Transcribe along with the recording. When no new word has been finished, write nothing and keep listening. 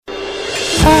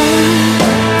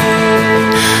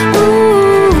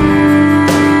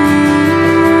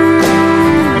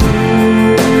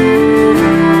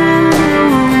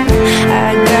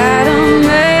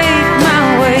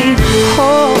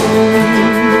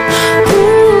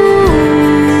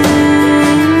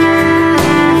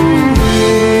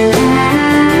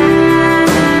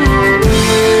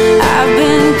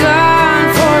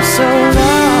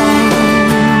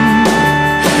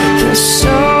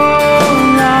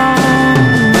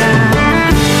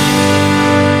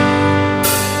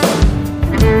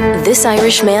this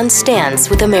Irish man stands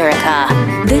with America.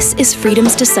 This is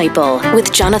Freedom's Disciple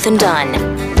with Jonathan Dunn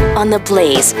on the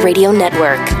Blaze Radio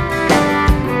Network.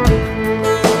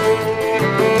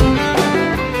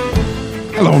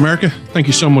 Hello, America. Thank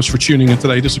you so much for tuning in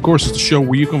today. This, of course, is the show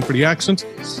where you come for the accent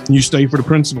and you stay for the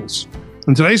principles.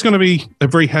 And today's going to be a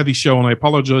very heavy show, and I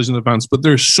apologize in advance, but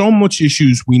there's so much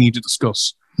issues we need to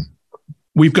discuss.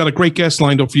 We've got a great guest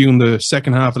lined up for you in the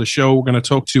second half of the show. We're going to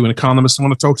talk to an economist. I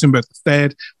want to talk to him about the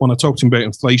Fed. I want to talk to him about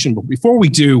inflation. But before we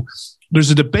do,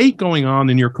 there's a debate going on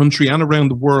in your country and around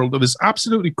the world that is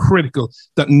absolutely critical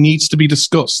that needs to be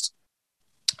discussed.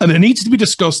 And it needs to be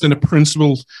discussed in a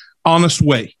principled, honest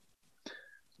way.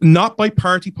 Not by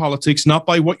party politics, not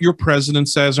by what your president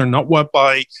says, or not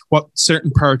by what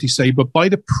certain parties say, but by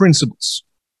the principles.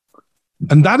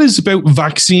 And that is about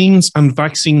vaccines and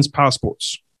vaccines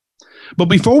passports. But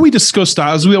before we discuss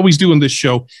that, as we always do on this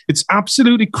show, it's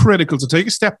absolutely critical to take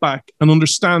a step back and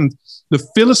understand the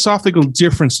philosophical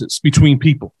differences between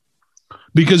people.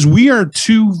 Because we are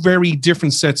two very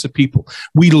different sets of people.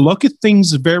 We look at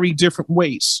things very different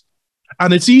ways.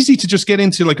 And it's easy to just get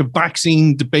into like a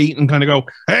vaccine debate and kind of go,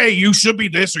 hey, you should be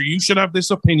this or you should have this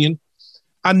opinion,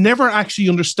 and never actually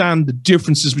understand the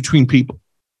differences between people.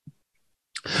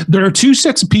 There are two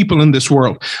sets of people in this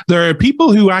world. There are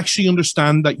people who actually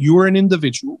understand that you're an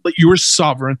individual, that you're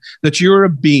sovereign, that you're a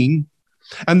being,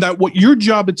 and that what your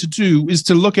job is to do is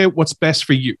to look at what's best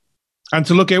for you and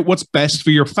to look at what's best for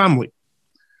your family.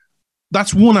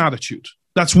 That's one attitude.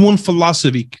 That's one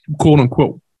philosophy, quote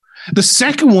unquote. The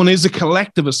second one is a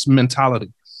collectivist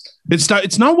mentality.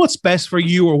 It's not what's best for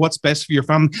you or what's best for your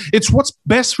family. It's what's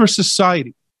best for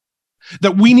society.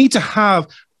 That we need to have,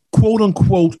 quote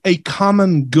unquote, a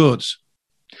common good.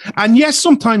 And yes,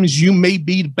 sometimes you may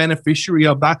be the beneficiary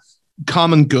of that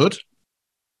common good.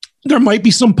 There might be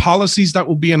some policies that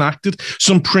will be enacted,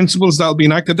 some principles that will be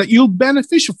enacted that you'll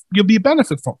be a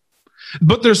benefit from.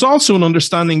 But there's also an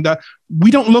understanding that we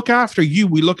don't look after you,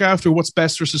 we look after what's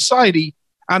best for society.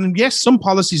 And yes, some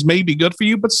policies may be good for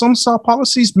you, but some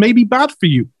policies may be bad for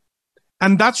you.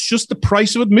 And that's just the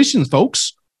price of admission,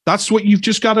 folks. That's what you've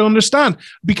just got to understand,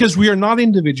 because we are not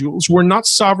individuals. We're not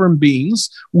sovereign beings.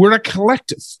 We're a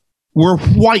collective. We're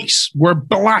white. We're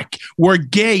black. We're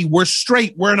gay. We're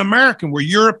straight. We're an American. We're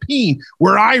European.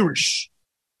 We're Irish.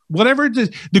 Whatever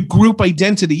the group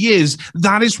identity is,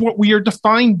 that is what we are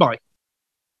defined by.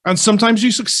 And sometimes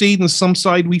we succeed and some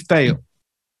side we fail.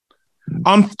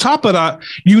 On top of that,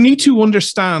 you need to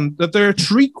understand that there are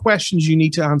three questions you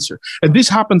need to answer. And this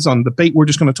happens on the debate we're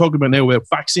just going to talk about now about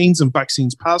vaccines and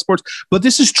vaccines passports. But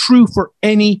this is true for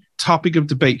any topic of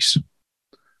debate.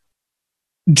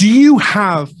 Do you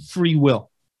have free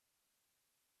will?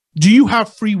 Do you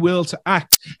have free will to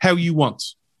act how you want?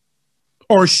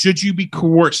 Or should you be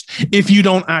coerced if you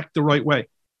don't act the right way?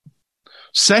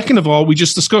 Second of all, we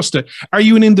just discussed it. Are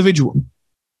you an individual?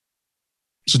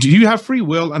 So do you have free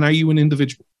will, and are you an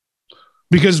individual?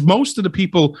 Because most of the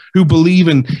people who believe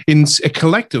in a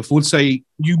collective would say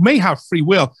you may have free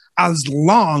will as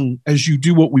long as you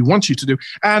do what we want you to do.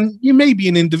 And you may be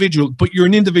an individual, but you're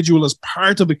an individual as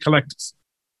part of a collective.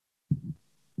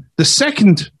 That's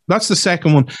the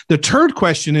second one. The third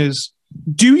question is,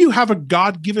 do you have a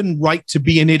God-given right to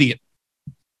be an idiot?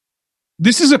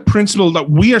 This is a principle that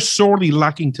we are sorely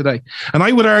lacking today. And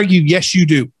I would argue, yes, you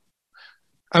do.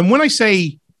 And when I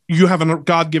say you have a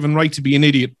God-given right to be an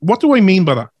idiot, what do I mean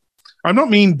by that? I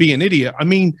don't mean be an idiot. I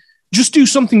mean, just do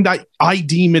something that I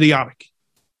deem idiotic.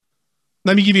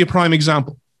 Let me give you a prime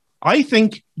example. I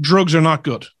think drugs are not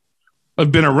good.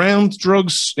 I've been around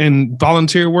drugs in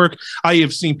volunteer work. I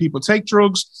have seen people take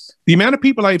drugs. The amount of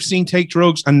people I have seen take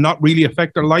drugs and not really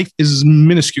affect their life is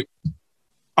minuscule.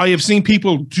 I have seen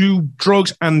people do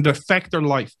drugs and affect their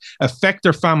life, affect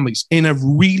their families in a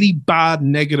really bad,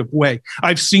 negative way.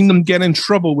 I've seen them get in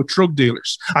trouble with drug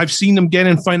dealers. I've seen them get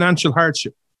in financial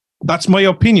hardship. That's my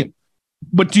opinion.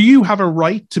 But do you have a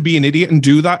right to be an idiot and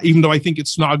do that, even though I think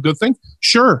it's not a good thing?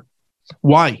 Sure.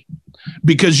 Why?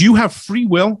 Because you have free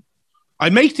will. I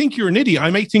may think you're an idiot. I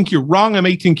may think you're wrong. I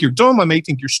may think you're dumb. I may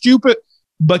think you're stupid.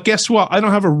 But guess what? I don't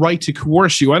have a right to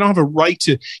coerce you. I don't have a right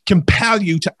to compel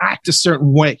you to act a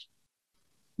certain way.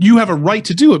 You have a right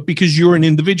to do it because you're an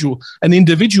individual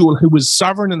who is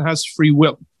sovereign and has free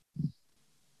will.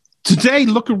 Today,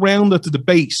 look around at the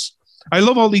debates. I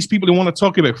love all these people who want to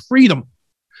talk about freedom.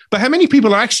 But how many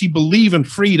people actually believe in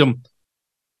freedom,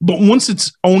 but once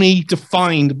it's only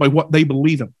defined by what they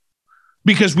believe in?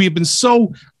 Because we have been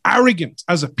so arrogant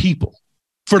as a people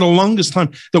for the longest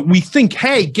time that we think,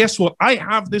 hey, guess what? I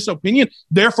have this opinion,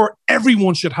 therefore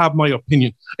everyone should have my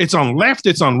opinion. It's on left,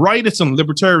 it's on right, it's on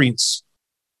libertarians.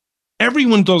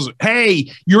 Everyone does it.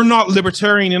 Hey, you're not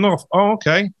libertarian enough. Oh,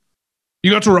 okay.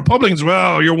 You got the Republicans.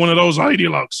 Well, you're one of those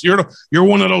ideologues. You're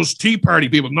one of those Tea Party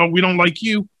people. No, we don't like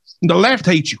you. And the left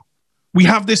hates you. We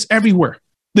have this everywhere,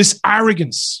 this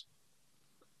arrogance.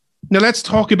 Now, let's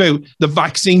talk about the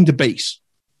vaccine debate.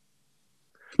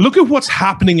 Look at what's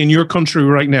happening in your country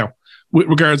right now with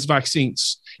regards to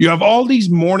vaccines. You have all these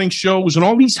morning shows and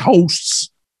all these hosts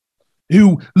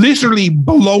who literally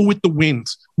blow with the wind.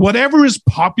 Whatever is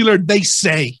popular, they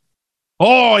say.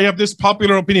 Oh, I have this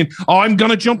popular opinion. Oh, I'm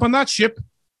going to jump on that ship.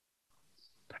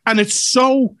 And it's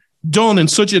so done in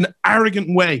such an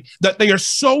arrogant way that they are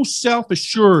so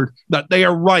self-assured that they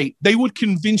are right. They would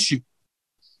convince you.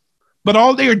 But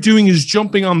all they are doing is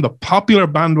jumping on the popular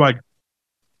bandwagon.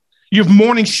 You have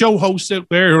morning show hosts out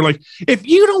there who are like, if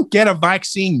you don't get a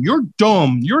vaccine, you're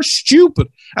dumb, you're stupid,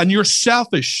 and you're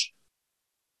selfish.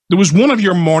 There was one of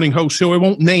your morning hosts, who I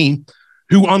won't name,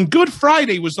 who on Good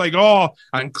Friday was like, oh,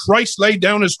 and Christ laid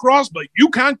down his cross, but you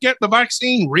can't get the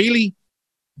vaccine. Really?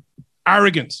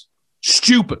 Arrogant,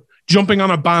 stupid, jumping on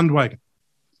a bandwagon.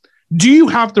 Do you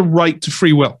have the right to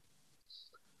free will?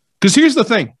 Because here's the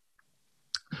thing.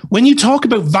 When you talk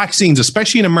about vaccines,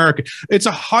 especially in America, it's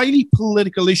a highly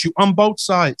political issue on both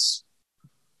sides.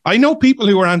 I know people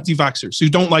who are anti-vaxxers, who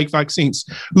don't like vaccines,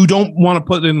 who don't want to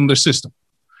put it in their system.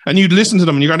 And you'd listen to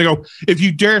them and you're going to go, if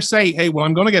you dare say, hey, well,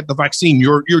 I'm going to get the vaccine,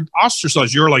 you're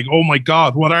ostracized. You're like, oh my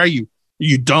God, what are you? Are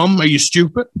you dumb? Are you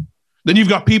stupid? Then you've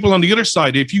got people on the other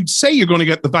side. If you say you're going to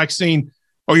get the vaccine,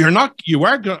 or you're not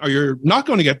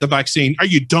going to get the vaccine, are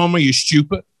you dumb? Are you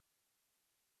stupid?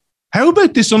 How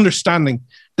about this understanding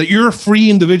that you're a free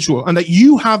individual and that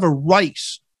you have a right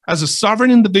as a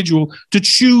sovereign individual to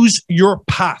choose your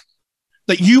path?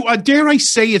 That you, dare I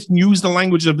say it and use the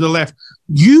language of the left,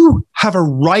 you have a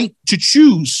right to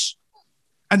choose.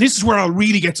 And this is where I'll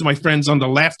really get to my friends on the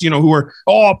left, who are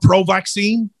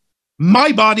pro-vaccine.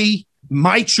 My body,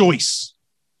 my choice.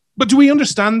 But do we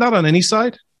understand that on any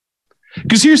side?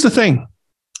 Because here's the thing.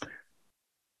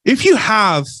 If you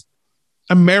have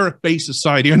a merit-based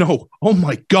society, I know, oh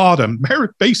my God, a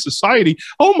merit-based society.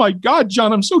 Oh my God,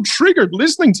 John, I'm so triggered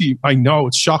listening to you. I know,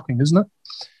 it's shocking, isn't it?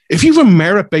 If you have a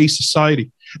merit-based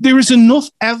society, there is enough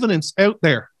evidence out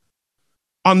there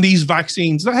on these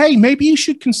vaccines that, hey, maybe you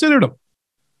should consider them.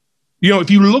 If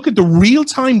you look at the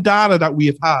real-time data that we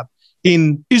have had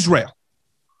in Israel,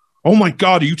 oh my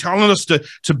God, are you telling us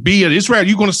to be at Israel? Are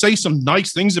you going to say some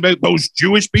nice things about those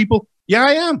Jewish people? Yeah,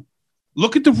 I am.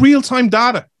 Look at the real-time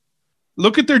data.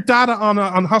 Look at their data on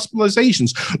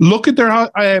hospitalizations. Look at their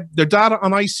data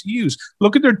on ICUs.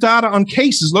 Look at their data on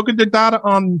cases. Look at their data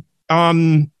on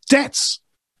deaths.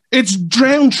 It's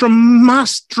drowned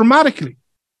dramatically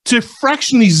to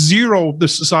fractionally zero of the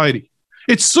society.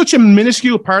 It's such a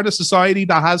minuscule part of society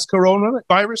that has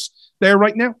coronavirus there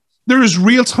right now. There is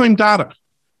real-time data.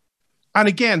 And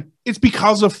again, it's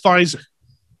because of Pfizer.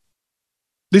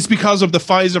 It's because of the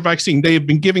Pfizer vaccine. They have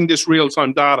been giving this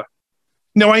real-time data.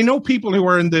 Now, I know people who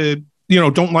are in the,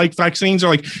 don't like vaccines are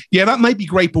like, yeah, that might be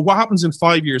great, but what happens in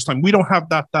 5 years' time? We don't have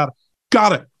that data.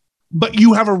 Got it. But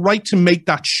you have a right to make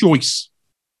that choice.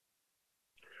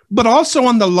 But also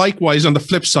on the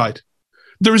flip side,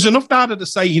 there is enough data to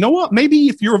say, you know what, maybe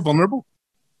if you're vulnerable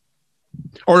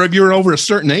or if you're over a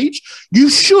certain age, you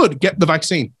should get the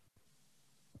vaccine.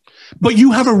 But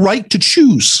you have a right to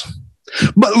choose.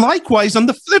 But likewise, on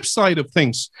the flip side of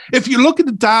things, if you look at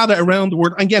the data around the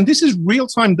world, again, this is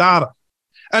real-time data,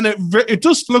 and it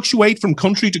does fluctuate from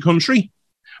country to country.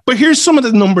 But here's some of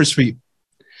the numbers for you.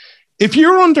 If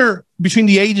you're between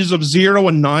the ages of 0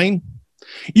 and 9,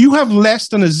 you have less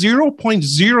than a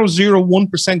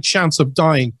 0.001% chance of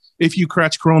dying if you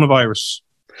catch coronavirus.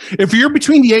 If you're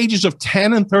between the ages of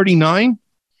 10 and 39,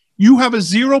 you have a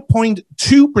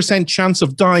 0.2% chance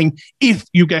of dying if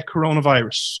you get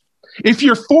coronavirus. If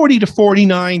you're 40 to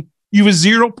 49, you have a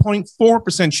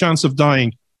 0.4% chance of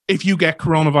dying if you get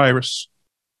coronavirus.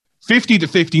 50 to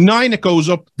 59, it goes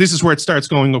up. This is where it starts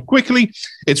going up quickly.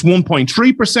 It's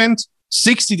 1.3%.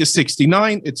 60 to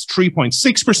 69, it's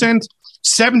 3.6%.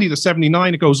 70 to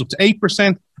 79, it goes up to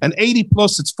 8%. And 80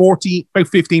 plus, it's about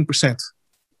 15%.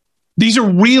 These are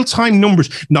real-time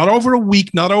numbers, not over a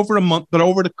week, not over a month, but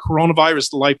over the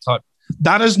coronavirus lifetime.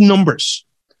 That is numbers.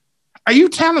 Are you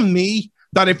telling me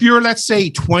that if you're, let's say,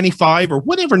 25 or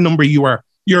whatever number you are,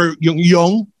 you're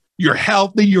young, you're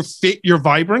healthy, you're fit, you're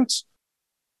vibrant,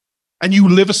 and you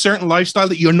live a certain lifestyle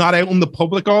that you're not out in the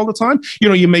public all the time?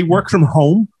 You may work from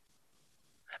home,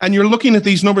 and you're looking at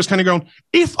these numbers kind of going,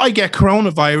 if I get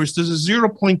coronavirus, there's a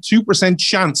 0.2%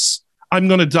 chance I'm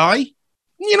going to die.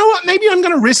 You know what? Maybe I'm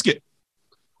going to risk it.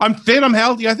 I'm fit, I'm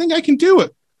healthy, I think I can do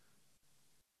it.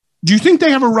 Do you think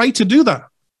they have a right to do that?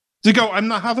 To go, I'm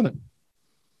not having it.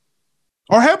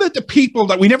 Or how about the people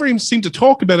that we never even seem to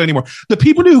talk about anymore? The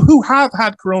people who have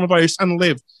had coronavirus and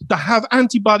live, that have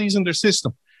antibodies in their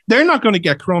system. They're not going to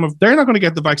get they're not going to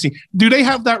get the vaccine. Do they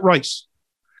have that right?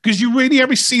 Because you really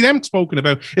ever see them spoken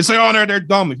about. It's like, oh, no, they're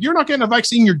dumb. If you're not getting a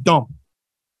vaccine, you're dumb.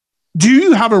 Do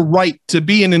you have a right to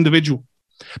be an individual?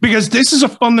 Because this is a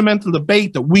fundamental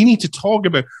debate that we need to talk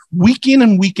about week in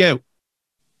and week out.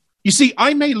 You see,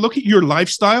 I may look at your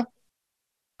lifestyle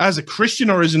as a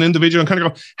Christian or as an individual and kind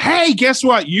of go, hey, guess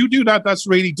what? You do that. That's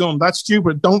really dumb. That's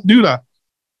stupid. Don't do that.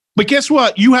 But guess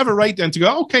what? You have a right then to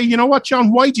go, okay, you know what,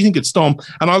 John, why do you think it's dumb?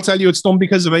 And I'll tell you it's dumb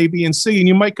because of A, B, and C. And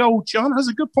you might go, John has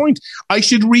a good point. I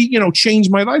should change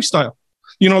my lifestyle.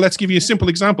 Let's give you a simple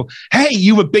example. Hey,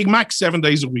 you have a Big Mac 7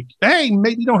 days a week. Hey,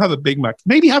 maybe don't have a Big Mac.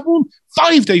 Maybe have one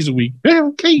 5 days a week.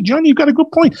 Okay, John, you've got a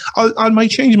good point. I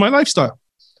might change my lifestyle.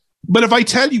 But if I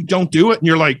tell you don't do it and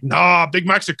you're like, nah, Big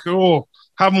Macs are cool.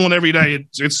 Having one every day.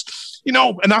 It's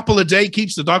an apple a day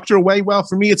keeps the doctor away. Well,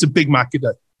 for me, it's a Big Mac a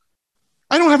day.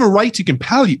 I don't have a right to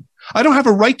compel you. I don't have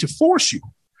a right to force you.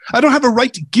 I don't have a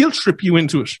right to guilt trip you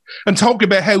into it and talk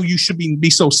about how you should be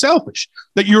so selfish,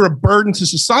 that you're a burden to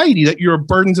society, that you're a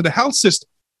burden to the health system.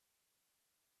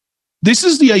 This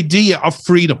is the idea of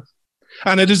freedom.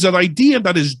 And it is an idea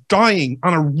that is dying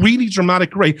on a really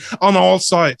dramatic rate on all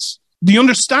sides. The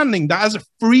understanding that as a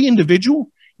free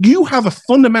individual, you have a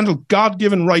fundamental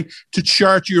God-given right to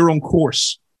chart your own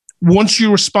course once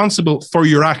you're responsible for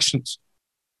your actions.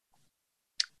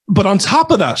 But on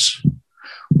top of that,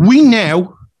 we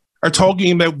now are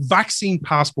talking about vaccine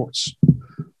passports.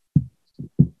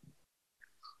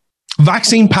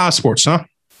 Vaccine passports, huh?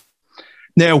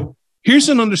 Now, here's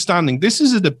an understanding. This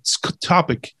is a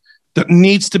topic that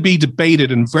needs to be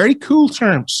debated in very cool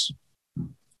terms,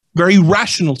 very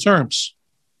rational terms.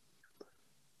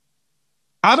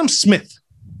 Adam Smith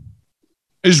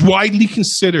is widely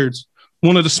considered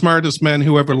one of the smartest men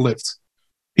who ever lived.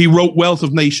 He wrote Wealth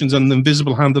of Nations and The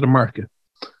Invisible Hand of the Market.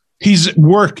 His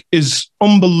work is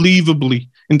unbelievably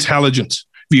intelligent.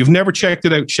 If you've never checked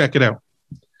it out, check it out.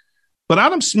 But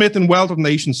Adam Smith in Wealth of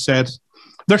Nations said,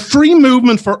 the free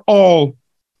movement for all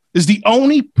is the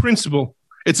only principle.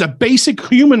 It's a basic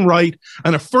human right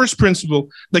and a first principle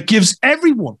that gives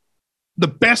everyone the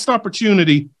best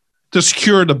opportunity to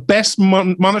secure the best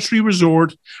monetary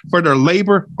reward for their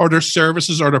labor or their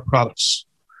services or their products.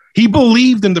 He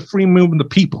believed in the free movement of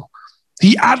people.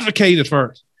 He advocated for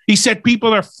it. He said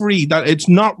people are free, that it's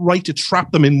not right to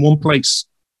trap them in one place.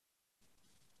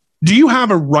 Do you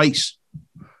have a right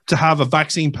to have a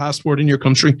vaccine passport in your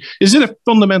country? Is it a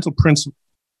fundamental principle?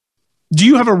 Do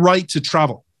you have a right to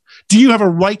travel? Do you have a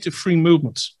right to free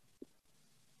movement?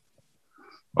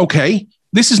 Okay,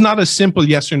 this is not a simple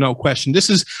yes or no question. This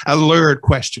is a layered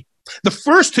question. The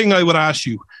first thing I would ask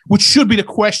you, which should be the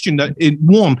question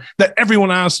that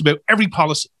everyone asks about every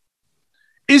policy,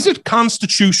 is it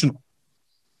constitutional?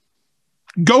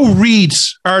 Go read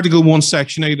Article 1,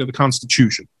 Section 8 of the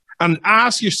Constitution and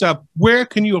ask yourself, where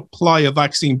can you apply a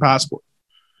vaccine passport?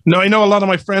 Now, I know a lot of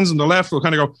my friends on the left will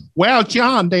kind of go, well,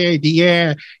 John,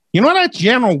 that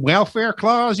general welfare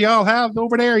clause y'all have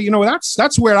over there,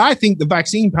 that's where I think the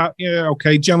vaccine,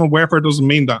 okay, general welfare doesn't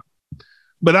mean that.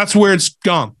 But that's where it's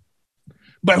gone.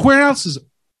 But where else is it?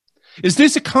 Is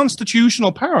this a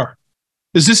constitutional power?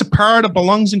 Is this a power that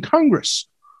belongs in Congress?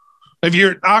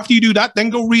 After you do that, then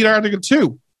go read Article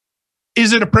 2.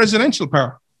 Is it a presidential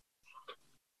power?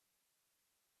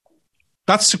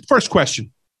 That's the first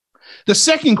question. The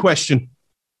second question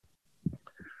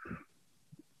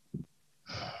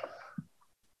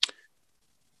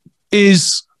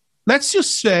is, let's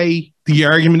just say the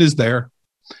argument is there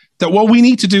that what we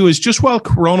need to do is, just while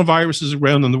coronavirus is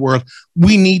around in the world,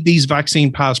 we need these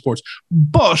vaccine passports.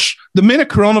 But the minute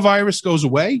coronavirus goes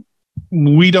away,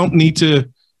 we don't need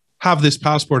to have this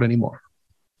passport anymore.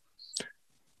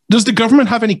 Does the government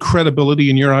have any credibility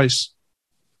in your eyes?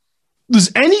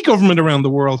 Does any government around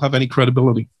the world have any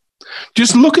credibility?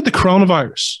 Just look at the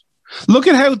coronavirus. Look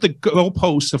at how the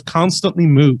goalposts have constantly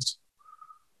moved.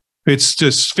 It's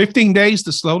just 15 days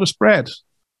to slow the spread.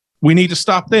 We need to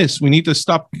stop this. We need to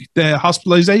stop the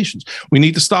hospitalizations. We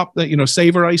need to stop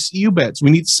save our ICU beds.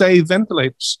 We need to save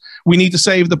ventilators. We need to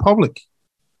save the public.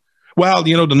 Well,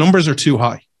 the numbers are too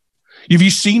high. Have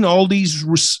you seen all these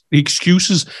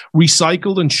excuses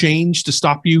recycled and changed to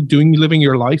stop you living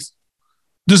your life?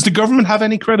 Does the government have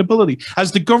any credibility?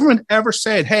 Has the government ever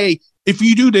said, hey, if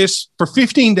you do this for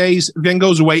 15 days, it then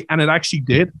goes away, and it actually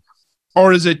did?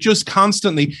 Or is it just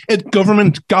constantly,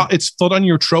 government got its foot on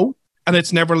your throat and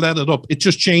it's never let it up? It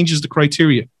just changes the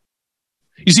criteria.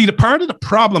 You see, the part of the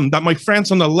problem that my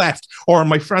friends on the left or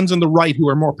my friends on the right who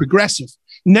are more progressive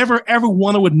never ever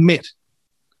want to admit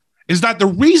is that the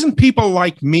reason people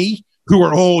like me, who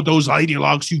are, oh, those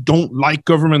ideologues who don't like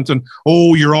government and,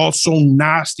 oh, you're all so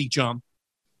nasty, John.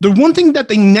 The one thing that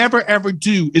they never ever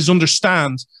do is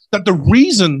understand that the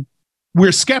reason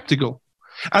we're skeptical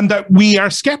and that we are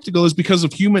skeptical is because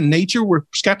of human nature. We're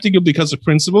skeptical because of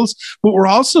principles, but we're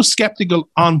also skeptical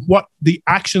on what the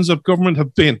actions of government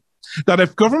have been. That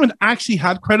if government actually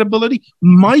had credibility,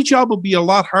 my job would be a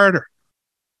lot harder.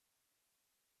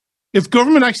 If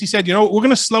government actually said, you know, we're going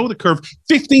to slow the curve,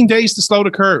 15 days to slow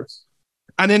the curve,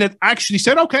 and then it actually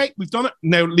said, okay, we've done it,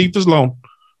 now leave us alone.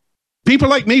 People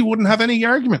like me wouldn't have any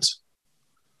arguments.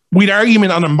 We'd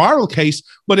argument on a moral case,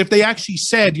 but if they actually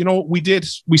said, you know what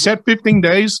we said 15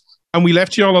 days and we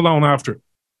left you all alone after it.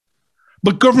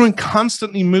 But government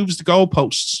constantly moves the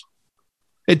goalposts.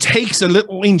 It takes a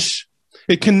little inch.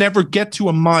 It can never get to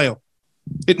a mile.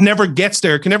 It never gets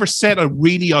there. It can never set a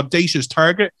really audacious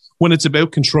target when it's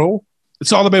about control.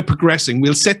 It's all about progressing.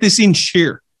 We'll set this inch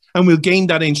here and we'll gain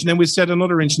that inch, and then we'll set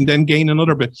another inch and then gain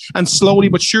another bit. And slowly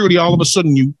but surely, all of a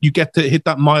sudden, you get to hit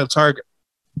that mile target.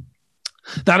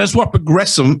 That is what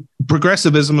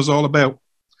progressivism is all about.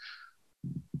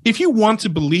 If you want to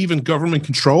believe in government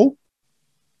control,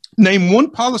 name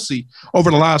one policy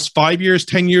over the last 5 years,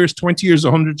 10 years, 20 years,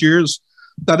 100 years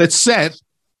that it said,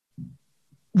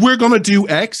 we're going to do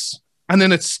X, and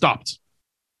then it stopped.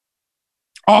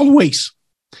 Always.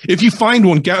 If you find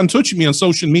one, get in touch with me on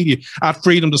social media at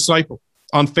Freedom Disciple,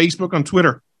 on Facebook, on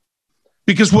Twitter.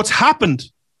 Because what's happened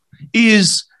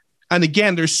is, and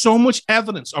again, there's so much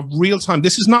evidence of real time.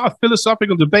 This is not a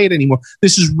philosophical debate anymore.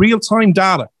 This is real-time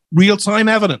data, real-time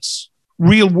evidence,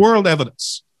 real-world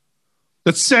evidence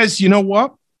that says, you know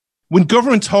what? When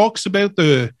government talks about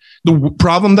the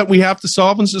problem that we have to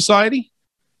solve in society,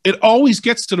 it always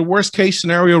gets to the worst case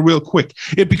scenario real quick.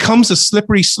 It becomes a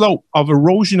slippery slope of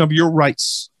erosion of your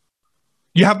rights.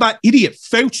 You have that idiot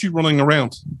Fauci running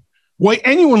around. Why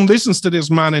anyone listens to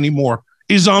this man anymore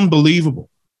is unbelievable.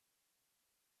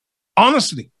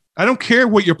 Honestly, I don't care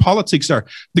what your politics are.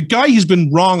 The guy has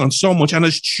been wrong on so much and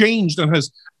has changed and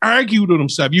has argued with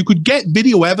himself. You could get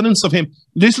video evidence of him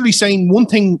literally saying one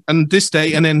thing on this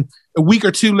day and then a week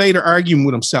or two later arguing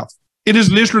with himself. It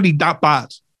is literally that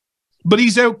bad. But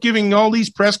he's out giving all these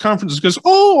press conferences because,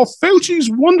 oh, Fauci's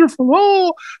wonderful.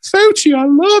 Oh, Fauci, I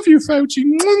love you,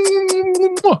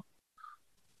 Fauci.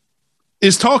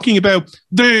 Is talking about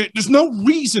there's no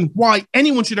reason why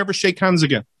anyone should ever shake hands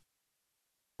again.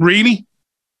 Really?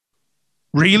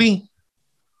 Really?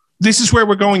 This is where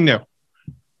we're going now.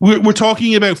 We're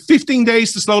talking about 15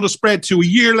 days to slow the spread to a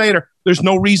year later. There's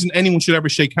no reason anyone should ever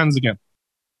shake hands again.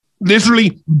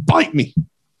 Literally, bite me.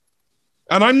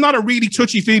 And I'm not a really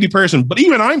touchy-feely person, but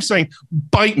even I'm saying,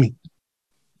 bite me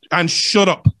and shut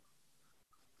up.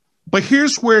 But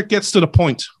here's where it gets to the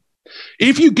point.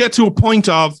 If you get to a point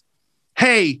of,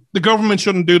 hey, the government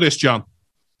shouldn't do this, John,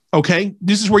 okay?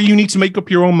 This is where you need to make up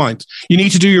your own mind. You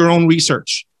need to do your own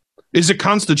research. Is it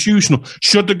constitutional?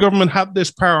 Should the government have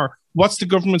this power? What's the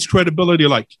government's credibility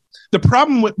like? The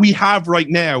problem we have right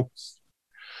now,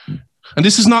 and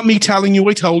this is not me telling you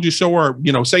I told you so, or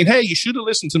saying, hey, you should have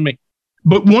listened to me.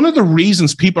 But one of the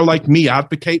reasons people like me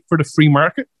advocate for the free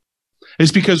market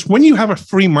is because when you have a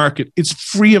free market, it's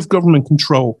free of government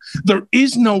control. There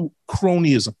is no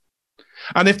cronyism.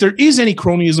 And if there is any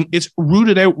cronyism, it's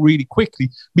rooted out really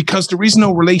quickly because there is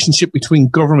no relationship between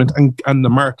government and the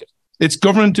market. It's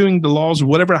government doing the laws or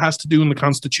whatever it has to do in the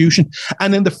Constitution,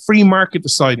 and then the free market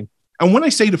deciding. And when I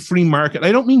say the free market,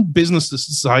 I don't mean businesses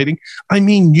deciding. I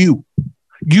mean you.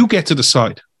 You get to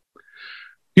decide.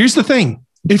 Here's the thing.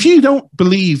 If you don't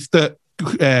believe that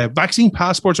vaccine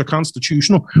passports are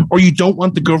constitutional, or you don't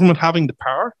want the government having the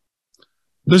power,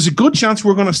 there's a good chance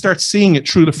we're going to start seeing it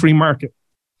through the free market.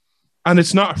 And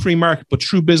it's not a free market, but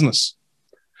true business.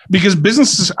 Because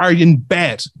businesses are in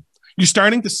bed. You're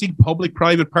starting to see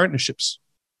public-private partnerships.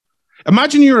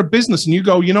 Imagine you're a business and you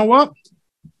go, you know what?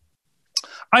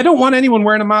 I don't want anyone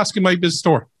wearing a mask in my business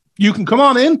store. You can come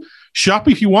on in, shop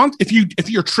if you want. If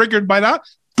you're triggered by that,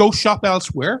 go shop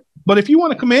elsewhere. But if you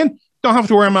want to come in, don't have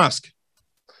to wear a mask.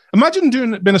 Imagine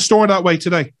being a store that way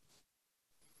today.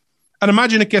 And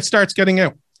imagine it starts getting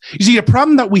out. You see, the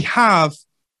problem that we have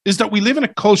is that we live in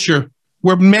a culture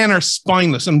where men are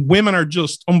spineless and women are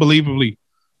just unbelievably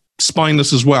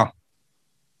spineless as well.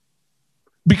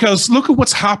 Because look at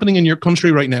what's happening in your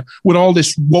country right now with all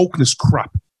this wokeness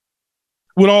crap,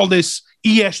 with all this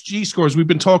ESG scores. We've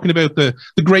been talking about the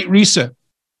Great Reset.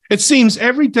 It seems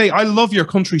every day, I love your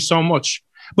country so much,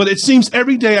 but it seems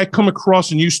every day I come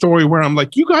across a new story where I'm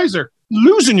like, you guys are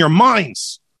losing your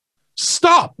minds.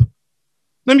 Stop.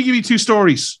 Let me give you two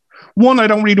stories. One I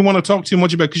don't really want to talk too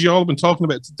much about because you all have been talking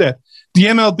about it to death. The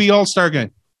MLB All-Star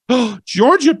Game. Oh,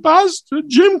 Georgia passed the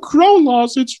Jim Crow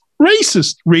laws. It's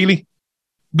racist. Really?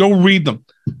 Go read them.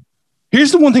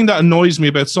 Here's the one thing that annoys me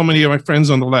about so many of my friends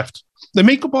on the left. They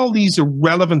make up all these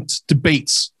irrelevant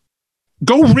debates.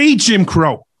 Go read Jim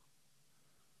Crow.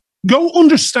 Go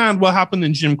understand what happened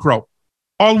in Jim Crow.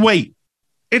 I'll wait.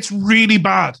 It's really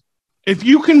bad. If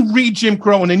you can read Jim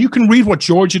Crow and then you can read what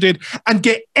Georgia did and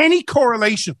get any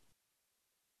correlation,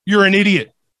 you're an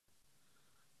idiot.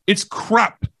 It's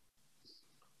crap.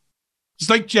 It's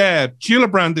like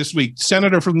Gillibrand this week,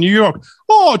 senator from New York.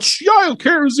 Oh, child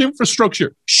care is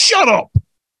infrastructure. Shut up.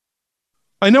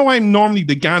 I know I'm normally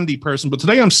the Gandhi person, but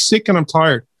today I'm sick and I'm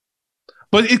tired.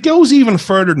 But it goes even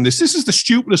further than this. This is the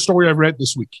stupidest story I've read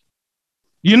this week.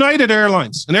 United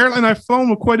Airlines, an airline I've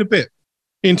flown with quite a bit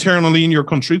internally in your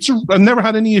country. I've never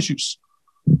had any issues.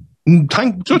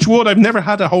 Touch wood, I've never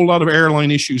had a whole lot of airline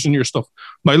issues in your stuff.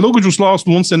 My luggage was lost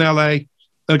once in LA.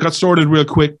 And it got sorted real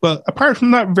quick. But apart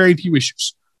from that, very few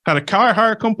issues. Had a car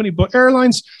hire company, but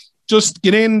airlines, just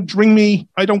get in, ring me.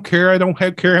 I don't care. I don't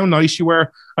care how nice you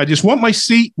are. I just want my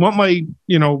seat, want my,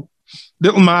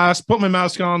 little mask, put my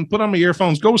mask on, put on my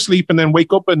earphones, go sleep, and then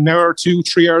wake up an hour or 2,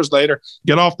 3 hours later,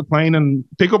 get off the plane and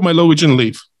pick up my luggage and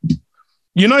leave.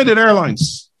 United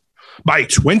Airlines, by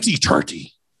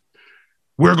 2030,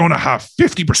 we're going to have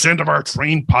 50% of our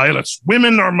trained pilots,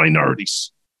 women or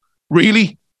minorities.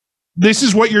 Really? This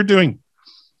is what you're doing.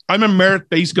 I'm a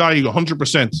merit-based guy,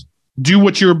 100%. Do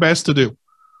what you're best to do.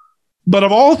 But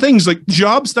of all things, like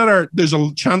jobs that there's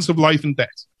a chance of life and death.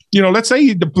 Let's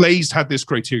say the Blaze had this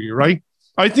criteria, right?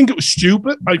 I think it was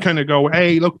stupid. I kind of go,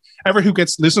 hey, look, who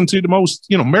gets listened to the most,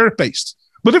 merit-based.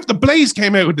 But if the Blaze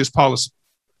came out with this policy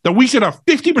that we should have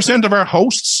 50% of our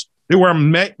hosts who are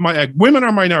women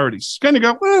or minorities, kind of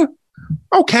go,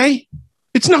 okay.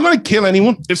 It's not going to kill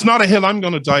anyone. It's not a hill I'm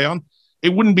going to die on.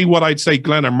 It wouldn't be what I'd say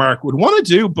Glenn or Mark would want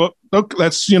to do, but look,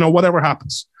 let's, whatever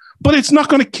happens. But it's not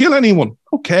going to kill anyone.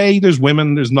 Okay, there's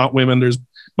women, there's not women, there's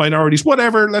minorities,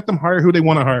 whatever. Let them hire who they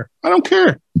want to hire. I don't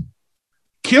care.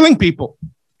 Killing people,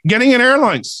 getting in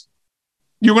airlines.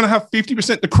 You're going to have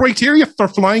 50%. The criteria for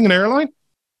flying an airline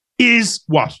is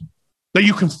what? That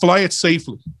you can fly it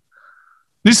safely.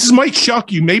 This might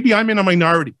shock you. Maybe I'm in a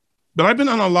minority, but I've been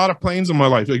on a lot of planes in my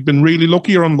life. I've been really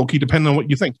lucky or unlucky, depending on what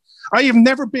you think. I have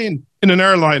never been in an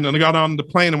airline and I got on the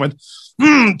plane and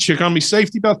went, check on me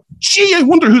safety belt. Gee, I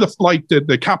wonder who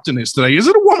the captain is today. Is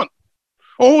it a woman?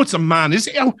 Oh, it's a man. Is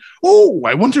he? Oh,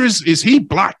 I wonder, is he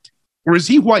black? Or is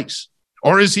he white?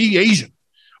 Or is he Asian?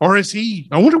 Or is he,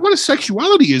 I wonder what his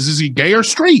sexuality is. Is he gay or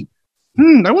straight?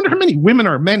 I wonder how many women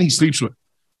or men he sleeps with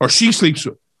or she sleeps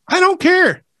with. I don't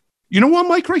care. You know what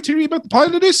my criteria about the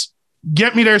pilot is?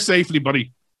 Get me there safely,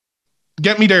 buddy.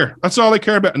 Get me there. That's all I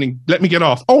care about. And let me get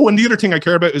off. Oh, and the other thing I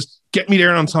care about is get me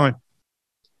there on time.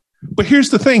 But here's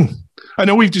the thing. I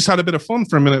know we've just had a bit of fun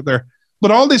for a minute there,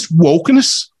 but all this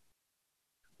wokeness,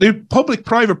 the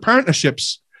public-private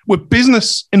partnerships with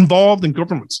business involved in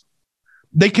governments,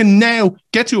 they can now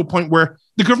get to a point where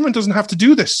the government doesn't have to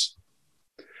do this.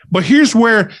 But here's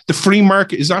where the free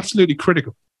market is absolutely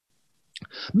critical.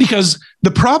 Because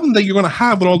the problem that you're going to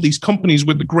have with all these companies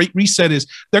with the Great Reset is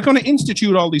they're going to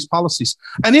institute all these policies.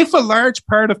 And if a large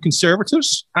part of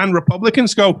conservatives and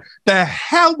Republicans go, the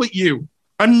hell with you,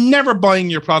 I'm never buying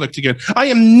your product again. I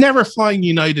am never flying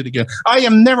United again. I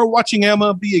am never watching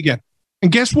MLB again.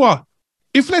 And guess what?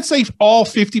 If, let's say, all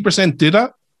 50% did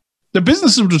that, the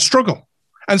businesses would struggle.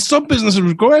 And some businesses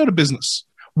would go out of business.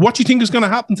 What do you think is going to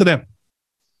happen to them?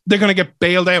 They're going to get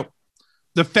bailed out.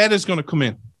 The Fed is going to come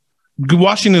in.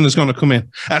 Washington is going to come in,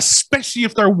 especially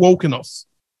if they're woke enough.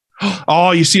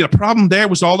 Oh, you see, the problem there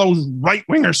was all those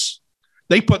right-wingers.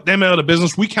 They put them out of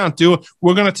business. We can't do it.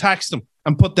 We're going to tax them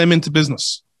and put them into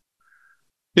business.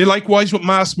 Likewise with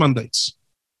mask mandates.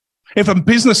 If a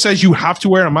business says you have to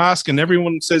wear a mask and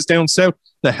everyone says down south,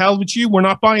 the hell with you, we're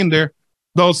not buying there.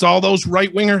 All those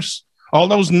right-wingers, all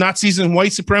those Nazis and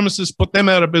white supremacists, put them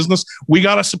out of business. We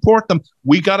got to support them.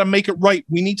 We got to make it right.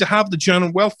 We need to have the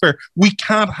general welfare. We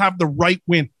can't have the right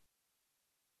win.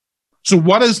 So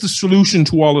what is the solution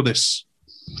to all of this?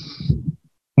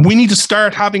 We need to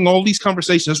start having all these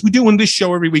conversations, as we do on this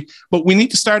show every week, but we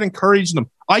need to start encouraging them.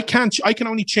 I can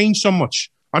only change so much.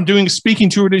 I'm doing a speaking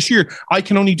tour this year. I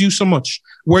can only do so much.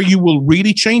 Where you will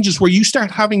really change is where you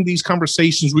start having these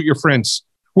conversations with your friends,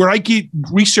 where I give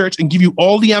research and give you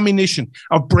all the ammunition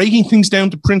of breaking things down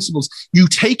to principles. You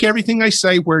take everything I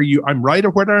say, I'm right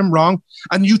or whether I'm wrong,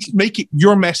 and you make it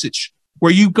your message,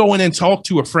 where you go in and talk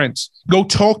to a friend, go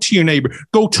talk to your neighbor,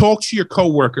 go talk to your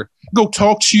coworker, Go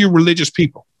talk to your religious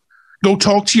people. Go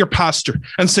talk to your pastor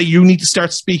and say, you need to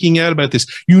start speaking out about this.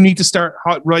 You need to start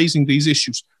raising these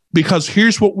issues, because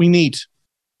here's what we need.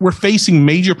 We're facing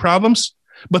major problems,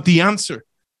 but the answer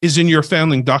is in your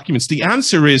founding documents. The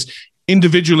answer is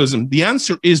individualism. The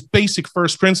answer is basic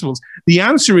first principles. The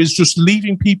answer is just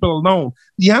leaving people alone.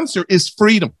 The answer is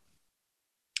freedom.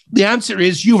 The answer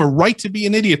is you have a right to be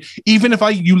an idiot. Even if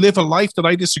you live a life that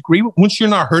I disagree with, once you're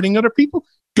not hurting other people,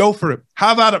 go for it.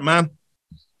 Have at it, man.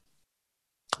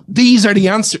 These are the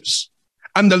answers.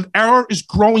 And the hour is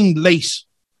growing late.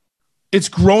 It's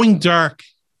growing dark.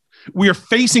 We are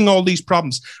facing all these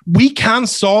problems. We can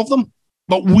solve them,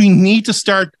 but we need to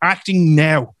start acting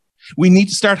now. We need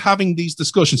to start having these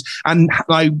discussions. And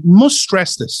I must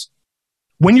stress this.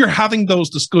 When you're having those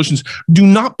discussions, do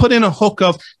not put in a hook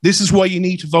of, this is why you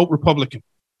need to vote Republican.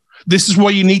 This is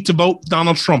why you need to vote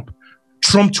Donald Trump.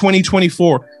 Trump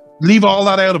 2024. Leave all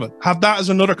that out of it. Have that as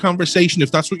another conversation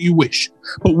if that's what you wish.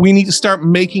 But we need to start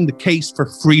making the case for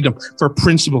freedom, for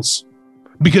principles.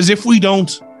 Because if we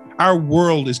don't, our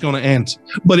world is going to end.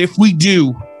 But if we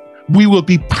do, we will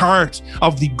be part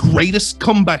of the greatest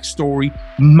comeback story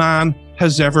man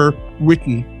has ever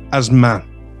written as man.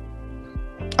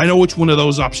 I know which one of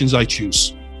those options I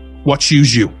choose. What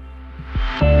choose you?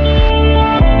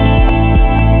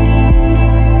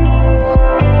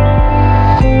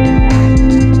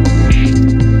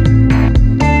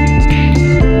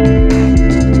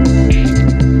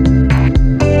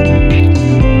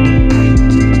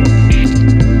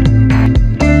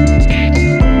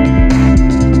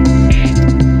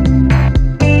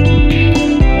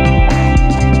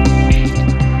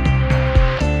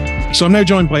 So I'm now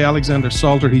joined by Alexander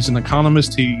Salter. He's an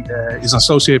economist. He is an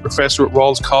associate professor at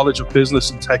Rawls College of Business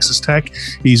in Texas Tech.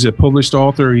 He's a published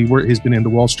author. He's been in the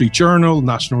Wall Street Journal,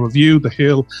 National Review, The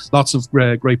Hill, lots of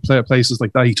great places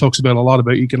like that. He talks about a lot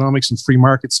about economics and free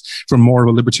markets from more of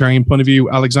a libertarian point of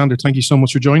view. Alexander, thank you so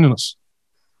much for joining us.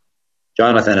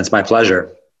 Jonathan, it's my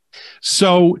pleasure.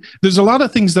 So there's a lot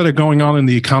of things that are going on in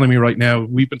the economy right now.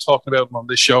 We've been talking about them on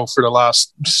this show for the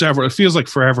last it feels like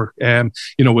forever.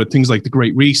 With things like the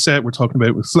Great Reset, we're talking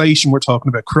about inflation, we're talking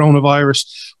about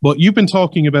coronavirus, but you've been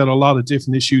talking about a lot of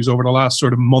different issues over the last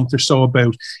sort of month or so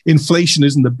about inflation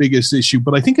isn't the biggest issue.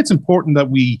 But I think it's important that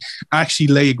we actually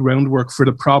lay a groundwork for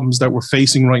the problems that we're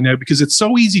facing right now, because it's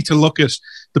so easy to look at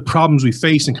the problems we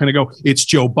face and kind of go, it's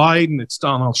Joe Biden, it's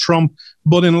Donald Trump.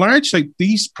 But in large, like,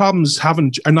 these problems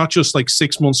are not just like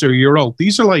 6 months or a year old.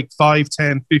 These are like 5,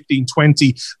 10, 15,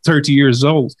 20, 30 years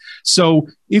old. So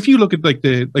if you look at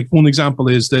one example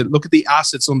is that look at the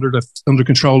assets under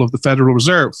control of the Federal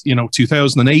Reserve.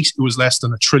 2008, it was less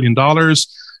than $1 trillion. Up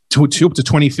to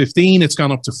 2015, it's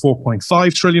gone up to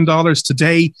 $4.5 trillion.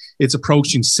 Today, it's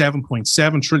approaching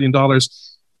 $7.7 trillion.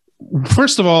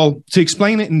 First of all, to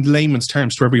explain it in layman's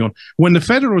terms to everyone, when the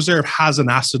Federal Reserve has an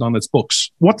asset on its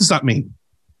books, what does that mean?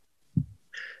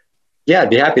 Yeah, I'd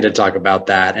be happy to talk about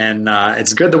that. And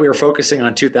it's good that we were focusing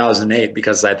on 2008,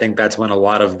 because I think that's when a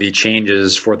lot of the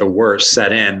changes for the worse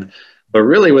set in. But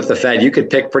really with the Fed, you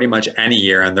could pick pretty much any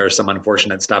year and there's some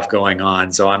unfortunate stuff going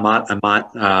on. So I'm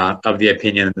not of the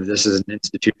opinion that this is an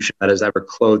institution that has ever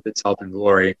clothed itself in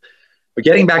glory. But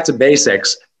getting back to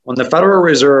basics, when the Federal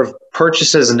Reserve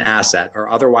purchases an asset or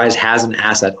otherwise has an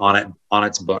asset on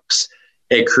its books,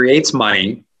 it creates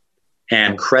money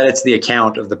and credits the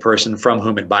account of the person from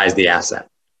whom it buys the asset.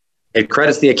 It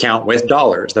credits the account with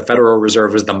dollars. The Federal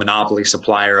Reserve is the monopoly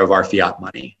supplier of our fiat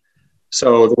money.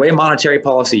 So the way monetary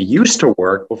policy used to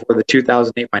work before the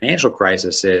 2008 financial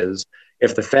crisis is,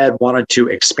 if the Fed wanted to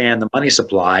expand the money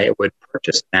supply, it would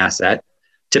purchase an asset,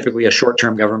 typically a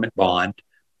short-term government bond.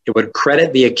 It would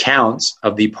credit the accounts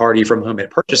of the party from whom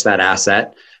it purchased that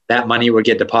asset. That money would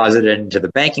get deposited into the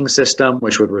banking system,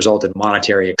 which would result in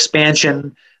monetary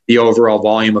expansion. The overall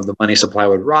volume of the money supply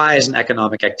would rise and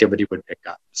economic activity would pick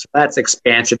up. So that's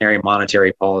expansionary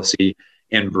monetary policy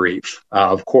in brief.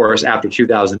 Of course, after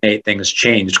 2008, things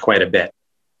changed quite a bit.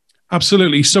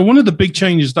 Absolutely. So one of the big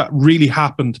changes that really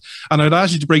happened, and I'd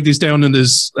ask you to break this down in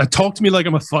this, talk to me like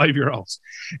I'm a 5-year-old,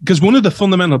 because one of the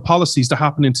fundamental policies that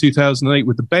happened in 2008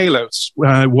 with the bailouts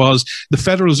was the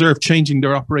Federal Reserve changing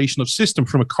their operational system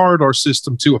from a corridor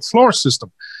system to a floor system.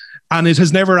 And it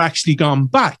has never actually gone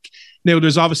back. Now,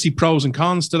 there's obviously pros and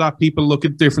cons to that. People look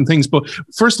at different things. But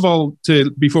first of all,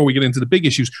 before we get into the big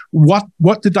issues,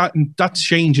 what did that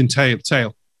change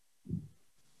entail?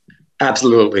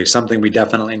 Absolutely. Something we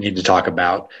definitely need to talk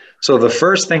about. So the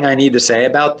first thing I need to say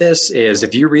about this is,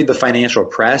 if you read the financial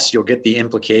press, you'll get the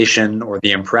implication or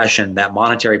the impression that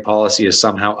monetary policy is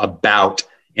somehow about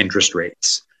interest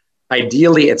rates.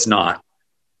 Ideally, it's not.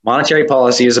 Monetary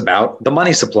policy is about the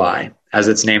money supply. as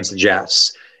its name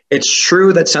suggests. It's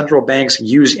true that central banks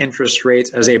use interest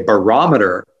rates as a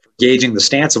barometer for gauging the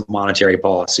stance of monetary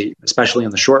policy, especially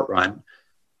in the short run.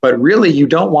 But really, you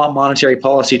don't want monetary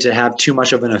policy to have too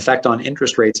much of an effect on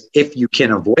interest rates if you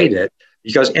can avoid it,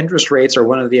 because interest rates are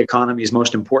one of the economy's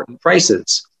most important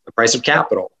prices, the price of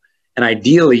capital. And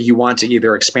ideally, you want to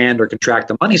either expand or contract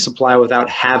the money supply without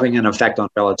having an effect on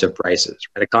relative prices.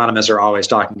 Right? Economists are always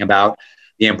talking about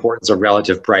the importance of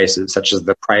relative prices, such as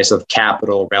the price of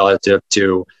capital relative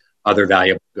to other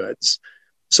valuable goods.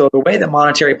 So the way that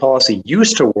monetary policy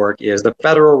used to work is the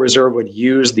Federal Reserve would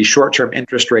use the short-term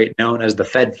interest rate known as the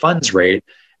Fed funds rate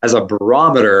as a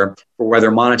barometer for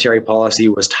whether monetary policy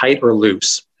was tight or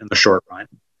loose in the short run.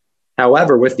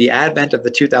 However, with the advent of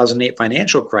the 2008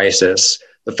 financial crisis,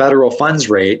 the federal funds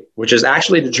rate, which is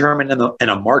actually determined in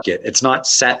a market, it's not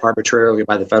set arbitrarily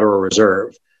by the Federal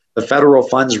Reserve. The federal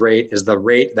funds rate is the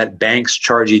rate that banks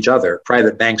charge each other,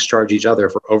 private banks charge each other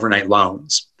for overnight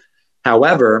loans.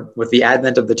 However, with the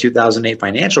advent of the 2008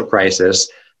 financial crisis,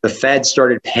 the Fed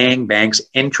started paying banks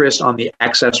interest on the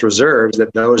excess reserves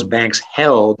that those banks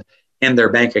held in their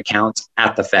bank accounts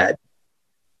at the Fed.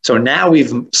 So now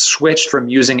we've switched from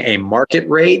using a market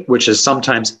rate, which is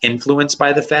sometimes influenced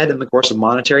by the Fed in the course of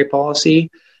monetary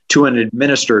policy, to an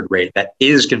administered rate that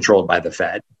is controlled by the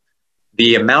Fed.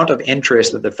 The amount of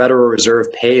interest that the Federal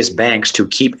Reserve pays banks to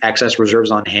keep excess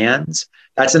reserves on hand,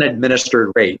 that's an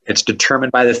administered rate. It's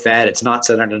determined by the Fed. It's not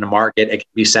set under the market. It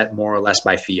can be set more or less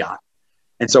by fiat.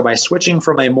 And so by switching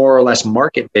from a more or less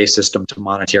market-based system to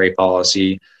monetary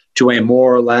policy to a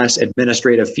more or less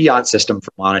administrative fiat system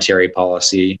for monetary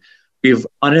policy,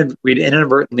 we'd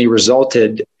inadvertently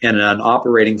resulted in an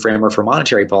operating framework for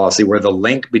monetary policy where the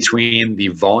link between the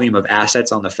volume of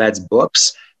assets on the Fed's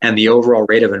books and the overall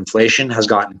rate of inflation has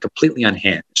gotten completely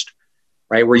unhinged,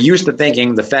 right? We're used to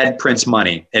thinking the Fed prints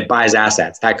money, it buys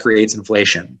assets, that creates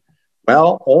inflation.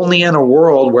 Well, only in a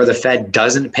world where the Fed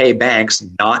doesn't pay banks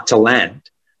not to lend.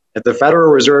 If the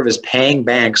Federal Reserve is paying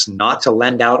banks not to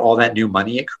lend out all that new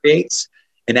money it creates,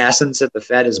 in essence, if the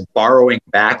Fed is borrowing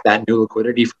back that new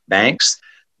liquidity from banks,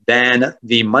 then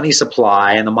the money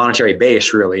supply and the monetary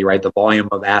base, really, right, the volume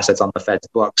of assets on the Fed's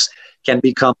books can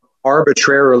become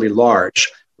arbitrarily large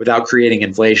without creating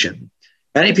inflation.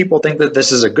 Many people think that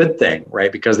this is a good thing,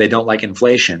 right, because they don't like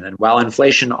inflation. And while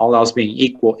inflation, all else being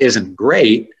equal, isn't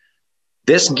great,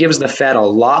 this gives the Fed a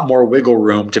lot more wiggle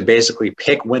room to basically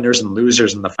pick winners and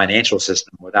losers in the financial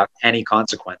system without any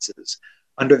consequences.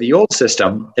 Under the old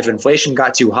system, if inflation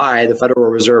got too high, the Federal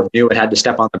Reserve knew it had to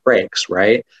step on the brakes,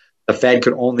 right? The Fed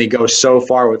could only go so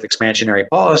far with expansionary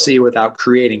policy without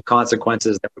creating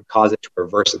consequences that would cause it to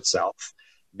reverse itself.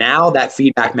 Now that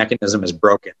feedback mechanism is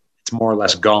broken. It's more or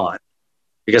less gone.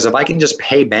 Because if I can just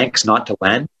pay banks not to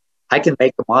lend, I can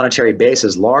make the monetary base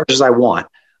as large as I want.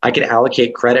 I can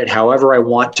allocate credit however I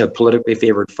want to politically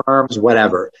favored firms,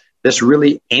 whatever. This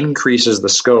really increases the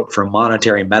scope for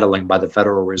monetary meddling by the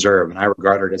Federal Reserve, and I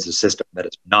regard it as a system that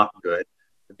is not good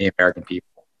for the American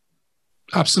people.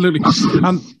 Absolutely.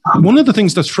 And one of the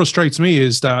things that frustrates me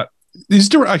is that,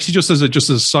 actually just as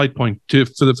a side point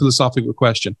for the philosophical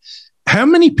question, how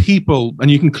many people, and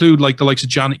you can include like the likes of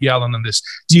Janet Yellen in this,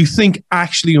 do you think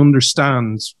actually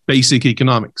understands basic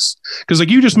economics? Because like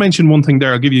you just mentioned one thing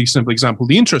there, I'll give you a simple example,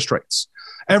 the interest rates.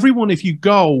 Everyone, if you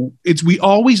go, we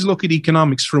always look at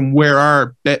economics from where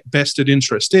our vested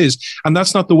interest is, and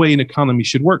that's not the way an economy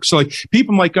should work. So like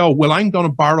people might go, well, I'm going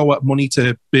to borrow money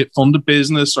to fund a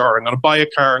business, or I'm going to buy a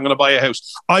car, I'm going to buy a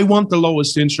house. I want the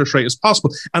lowest interest rate as possible,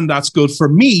 and that's good for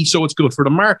me, so it's good for the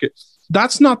market.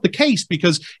 That's not the case,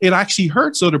 because it actually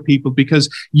hurts other people, because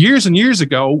years and years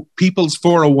ago, people's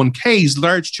 401ks,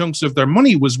 large chunks of their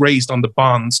money was raised on the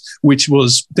bonds, which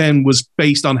was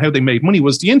based on how they made money,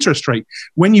 was the interest rate.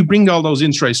 When you bring all those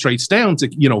interest rates down to,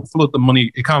 flood the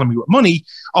money economy with money,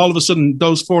 all of a sudden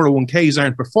those 401ks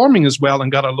aren't performing as well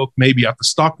and got to look maybe at the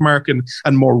stock market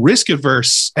and more risk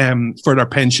averse for their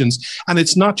pensions. And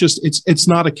it's not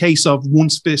a case of one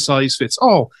size fits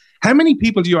all. How many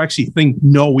people do you actually think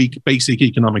know basic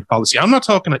economic policy? I'm not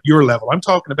talking at your level. I'm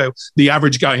talking about the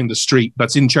average guy in the street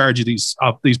that's in charge of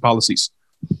these policies.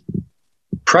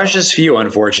 Precious few,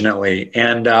 unfortunately.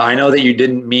 And I know that you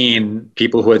didn't mean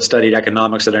people who had studied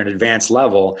economics at an advanced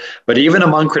level, but even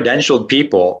among credentialed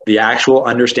people, the actual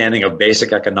understanding of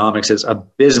basic economics is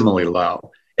abysmally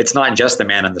low. It's not just the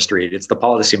man on the street. It's the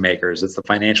policymakers. It's the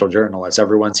financial journalists.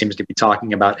 Everyone seems to be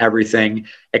talking about everything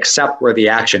except where the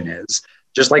action is.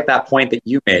 Just like that point that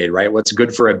you made, right? What's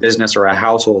good for a business or a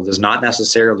household is not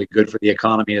necessarily good for the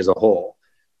economy as a whole.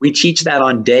 We teach that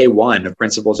on day one of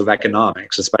principles of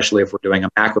economics, especially if we're doing a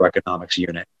macroeconomics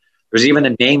unit. There's even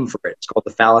a name for it. It's called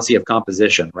the fallacy of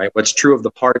composition, right? What's true of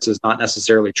the parts is not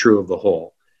necessarily true of the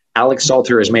whole. Alex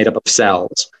Salter is made up of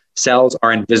cells. Cells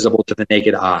are invisible to the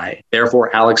naked eye.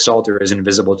 Therefore, Alex Salter is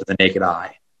invisible to the naked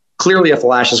eye. Clearly a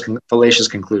fallacious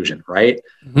conclusion, right?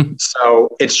 Mm-hmm.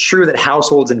 So it's true that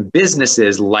households and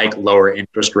businesses like lower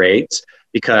interest rates,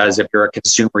 because if you're a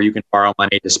consumer, you can borrow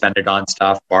money to spend it on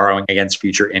stuff, borrowing against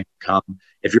future income.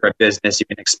 If you're a business, you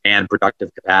can expand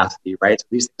productive capacity, right? So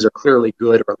these things are clearly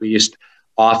good, or at least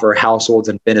offer households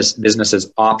and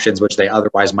businesses options which they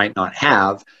otherwise might not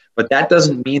have. But that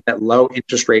doesn't mean that low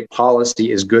interest rate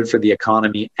policy is good for the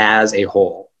economy as a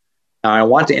whole. Now, I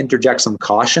want to interject some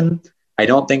caution. I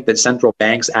don't think that central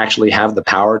banks actually have the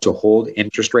power to hold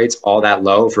interest rates all that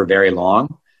low for very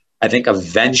long. I think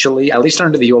eventually, at least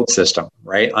under the old system,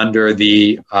 right, under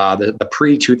the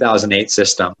pre-2008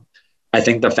 system, I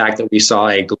think the fact that we saw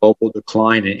a global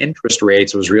decline in interest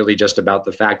rates was really just about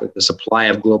the fact that the supply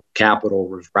of global capital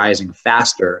was rising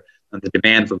faster than the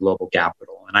demand for global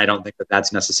capital. And I don't think that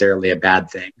that's necessarily a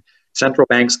bad thing. Central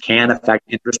banks can affect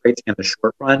interest rates in the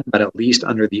short run, but at least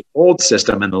under the old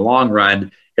system in the long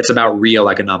run, it's about real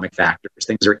economic factors,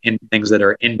 things that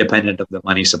are independent of the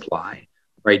money supply,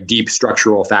 right? Deep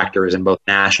structural factors in both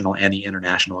national and the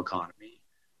international economy.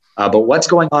 But what's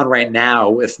going on right now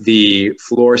with the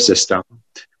floor system,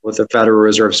 with the Federal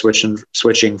Reserve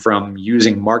switching from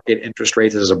using market interest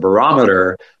rates as a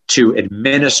barometer to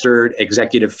administered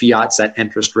executive fiat set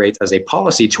interest rates as a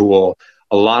policy tool,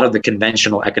 a lot of the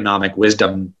conventional economic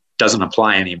wisdom doesn't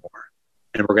apply anymore.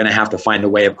 And we're going to have to find a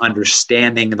way of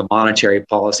understanding the monetary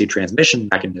policy transmission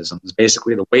mechanisms,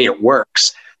 basically the way it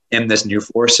works in this new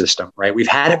floor system, right? We've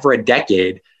had it for a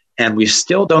decade, and we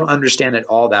still don't understand it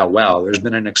all that well. There's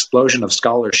been an explosion of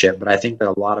scholarship, but I think that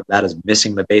a lot of that is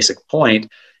missing the basic point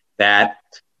that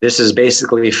this is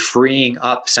basically freeing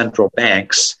up central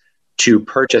banks to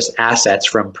purchase assets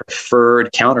from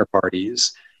preferred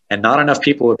counterparties. And not enough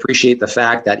people appreciate the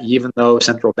fact that even though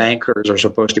central bankers are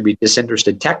supposed to be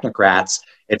disinterested technocrats,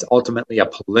 it's ultimately a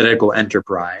political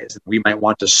enterprise. We might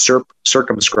want to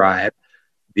circumscribe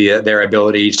their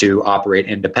ability to operate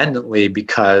independently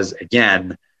because,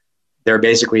 again, they're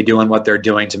basically doing what they're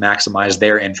doing to maximize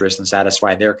their interests and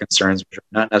satisfy their concerns, which are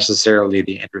not necessarily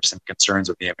the interests and concerns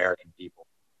of the American people.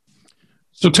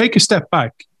 So take a step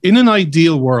back. In an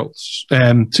ideal world,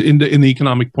 in the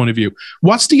economic point of view,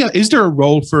 is there a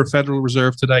role for a Federal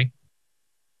Reserve today?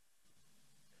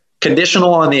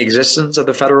 Conditional on the existence of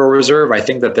the Federal Reserve, I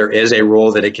think that there is a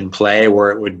role that it can play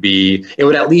where it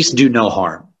would at least do no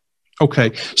harm.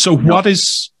 Okay. So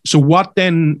what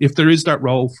then, if there is that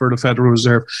role for the Federal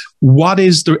Reserve, what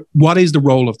is the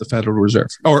role of the Federal Reserve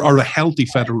or a healthy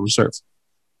Federal Reserve?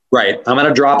 Right. I'm going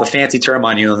to drop a fancy term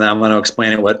on you and then I'm going to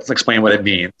explain what it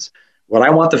means. What I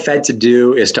want the Fed to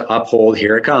do is to uphold,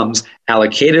 here it comes,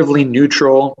 allocatively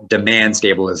neutral demand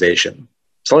stabilization.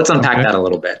 So let's unpack that a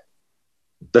little bit.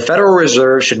 The Federal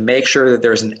Reserve should make sure that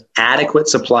there's an adequate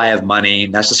supply of money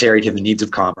necessary to the needs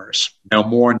of commerce, no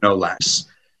more, no less.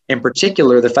 In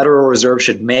particular, the Federal Reserve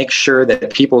should make sure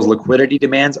that people's liquidity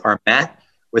demands are met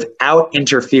without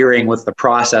interfering with the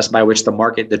process by which the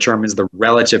market determines the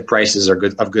relative prices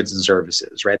of goods and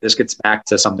services, right? This gets back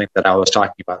to something that I was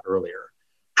talking about earlier.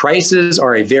 Prices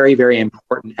are a very, very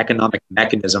important economic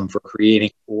mechanism for creating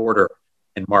order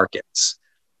in markets,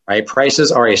 right?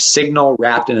 Prices are a signal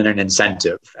wrapped in an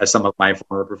incentive, as some of my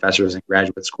former professors in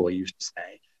graduate school used to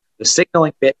say. The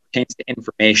signaling bit pertains to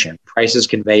information. Prices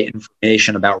convey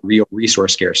information about real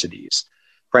resource scarcities.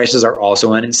 Prices are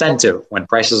also an incentive. When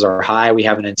prices are high, we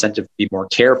have an incentive to be more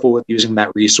careful with using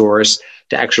that resource,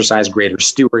 to exercise greater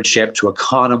stewardship, to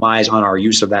economize on our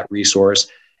use of that resource,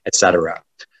 etc.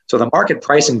 So the market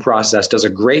pricing process does a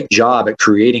great job at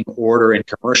creating order in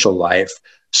commercial life,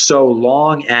 so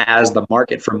long as the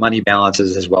market for money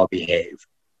balances is well behaved.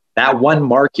 That one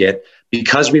market,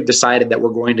 because we've decided that we're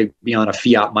going to be on a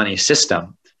fiat money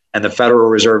system, and the Federal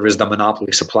Reserve is the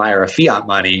monopoly supplier of fiat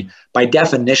money, by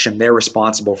definition, they're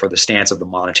responsible for the stance of the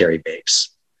monetary base.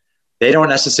 They don't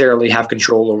necessarily have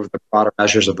control over the broader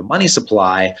measures of the money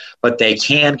supply, but they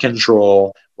can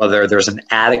control whether there's an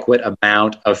adequate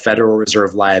amount of Federal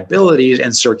Reserve liabilities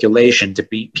and circulation to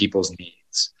meet people's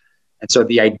needs. And so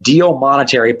the ideal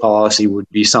monetary policy would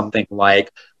be something like,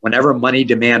 whenever money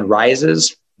demand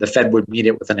rises, the Fed would meet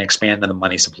it with an expand in the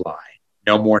money supply,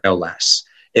 no more, no less.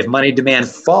 If money demand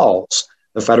falls,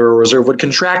 the Federal Reserve would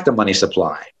contract the money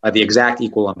supply by the exact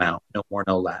equal amount, no more,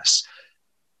 no less.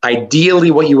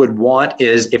 Ideally, what you would want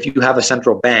is, if you have a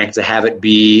central bank, to have it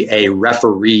be a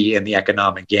referee in the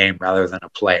economic game rather than a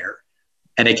player.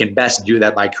 And it can best do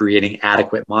that by creating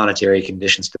adequate monetary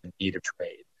conditions to the need of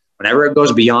trade. Whenever it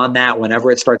goes beyond that,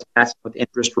 whenever it starts messing with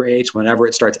interest rates, whenever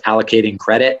it starts allocating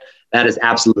credit, that is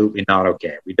absolutely not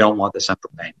okay. We don't want the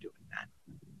central bank doing that.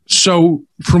 So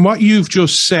from what you've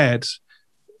just said,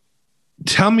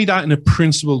 tell me that in a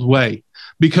principled way,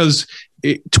 because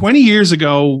 20 years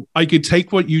ago, I could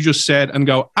take what you just said and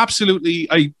go, absolutely,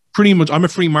 I'm a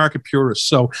free market purist.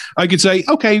 So I could say,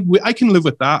 okay, I can live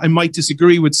with that. I might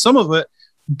disagree with some of it,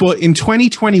 but in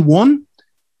 2021,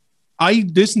 I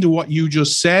listened to what you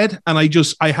just said, and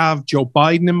I have Joe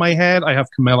Biden in my head. I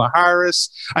have Kamala Harris.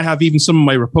 I have even some of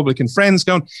my Republican friends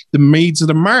going, the maids of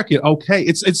the market.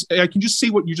 Okay, I can just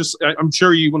see what you just. I'm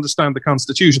sure you understand the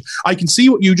Constitution. I can see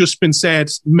what you just been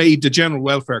said. Made the general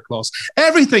welfare clause.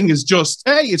 Everything is just,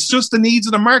 hey, it's just the needs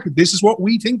of the market. This is what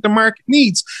we think the market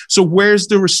needs. So where's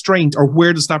the restraint, or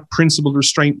where does that principled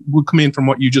restraint would come in from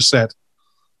what you just said?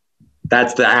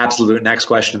 That's the absolute next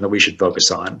question that we should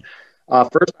focus on.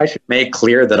 First, I should make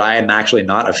clear that I am actually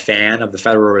not a fan of the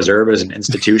Federal Reserve as an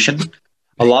institution.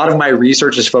 A lot of my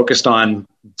research is focused on,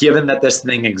 given that this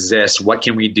thing exists, what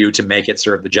can we do to make it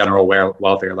serve the general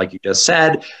welfare, like you just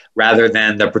said, rather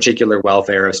than the particular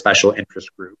welfare of special interest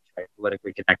groups, right?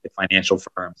 Politically connected financial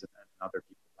firms and other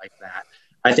people like that.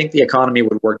 I think the economy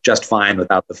would work just fine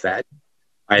without the Fed.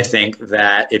 I think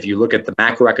that if you look at the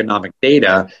macroeconomic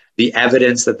data, the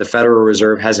evidence that the Federal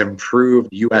Reserve has improved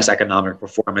U.S. economic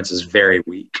performance is very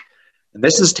weak. And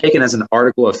this is taken as an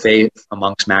article of faith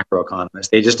amongst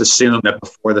macroeconomists. They just assume that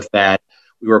before the Fed,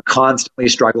 we were constantly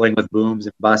struggling with booms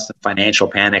and busts and financial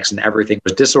panics and everything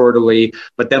was disorderly,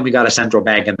 but then we got a central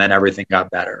bank and then everything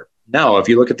got better. No, if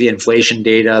you look at the inflation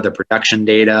data, the production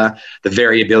data, the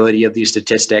variability of these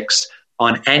statistics,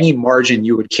 on any margin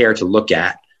you would care to look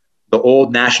at, the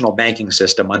old national banking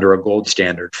system under a gold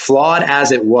standard, flawed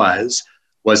as it was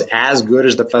as good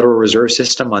as the Federal Reserve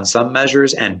System on some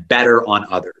measures and better on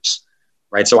others,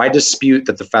 right? So I dispute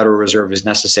that the Federal Reserve is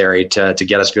necessary to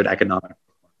get us good economic.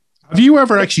 Have you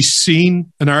ever actually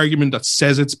seen an argument that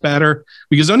says it's better?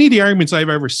 Because only the arguments I've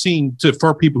ever seen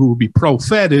for people who would be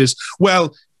pro-Fed is,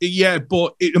 well, yeah,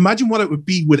 but imagine what it would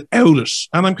be without it.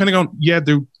 And I'm kind of going, yeah,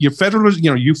 your Federal,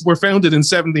 you were founded in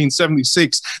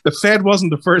 1776. The Fed wasn't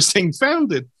the first thing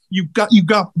founded. You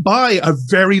got by a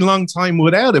very long time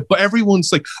without it. But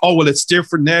everyone's like, oh, well, it's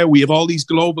different now. We have all these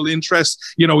global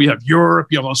interests. We have Europe,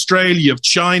 you have Australia, you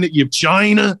have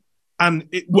China. And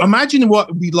imagine what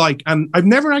it would be like. And I've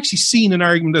never actually seen an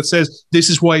argument that says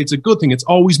this is why it's a good thing. It's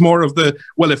always more of the,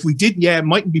 well, if we did, yeah, it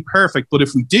mightn't be perfect. But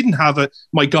if we didn't have it,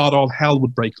 my God, all hell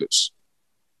would break loose.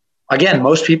 Again,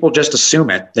 most people just assume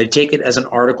it. They take it as an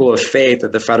article of faith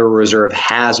that the Federal Reserve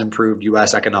has improved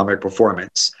U.S. economic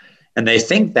performance. And they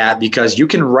think that because you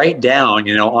can write down,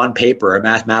 on paper, a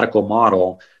mathematical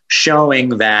model showing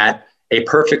that a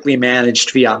perfectly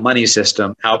managed fiat money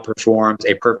system outperforms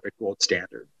a perfect gold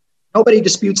standard. Nobody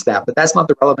disputes that, but that's not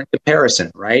the relevant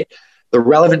comparison, right? The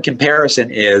relevant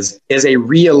comparison is a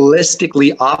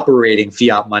realistically operating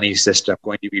fiat money system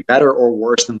going to be better or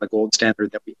worse than the gold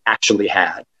standard that we actually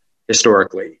had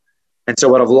historically? And so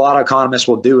what a lot of economists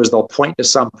will do is they'll point to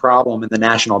some problem in the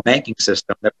national banking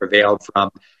system that prevailed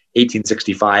from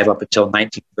 1865 up until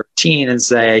 1913 and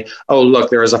say, oh, look,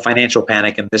 there was a financial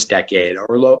panic in this decade,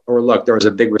 or look, there was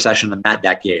a big recession in that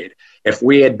decade. If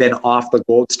we had been off the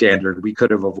gold standard, we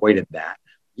could have avoided that.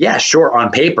 Yeah, sure,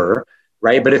 on paper,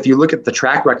 right? But if you look at the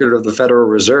track record of the Federal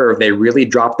Reserve, they really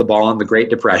dropped the ball in the Great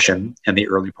Depression and the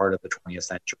early part of the 20th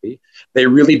century. They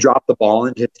really dropped the ball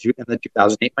in the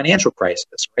 2008 financial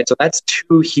crisis, right? So that's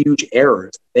two huge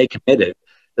errors they committed,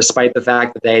 despite the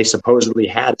fact that they supposedly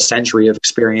had a century of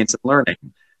experience and learning.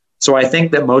 So I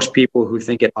think that most people who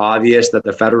think it obvious that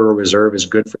the Federal Reserve is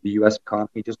good for the U.S.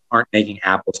 economy just aren't making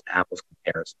apples to apples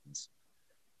comparisons.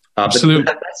 Absolutely.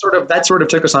 But that sort of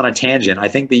took us on a tangent. I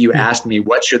think that you asked me,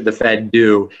 what should the Fed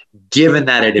do, given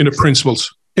that it in a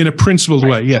principled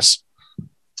way, yes.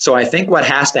 So I think what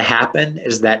has to happen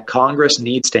is that Congress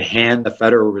needs to hand the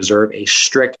Federal Reserve a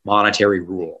strict monetary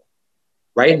rule.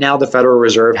 Right now, the Federal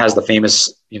Reserve has the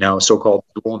famous, so-called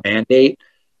dual mandate,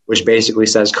 which basically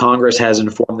says Congress has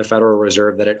informed the Federal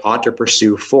Reserve that it ought to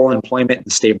pursue full employment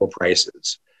and stable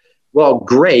prices. Well,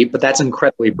 great, but that's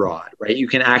incredibly broad, right? You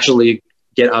can actually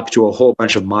get up to a whole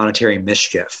bunch of monetary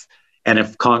mischief. And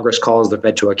if Congress calls the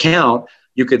Fed to account,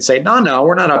 you could say, no,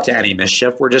 we're not up to any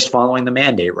mischief. We're just following the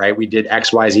mandate, right? We did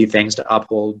X, Y, Z things to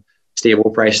uphold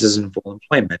stable prices and full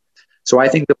employment. So I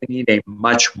think that we need a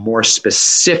much more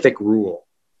specific rule.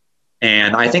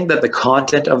 And I think that the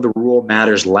content of the rule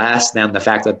matters less than the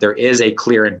fact that there is a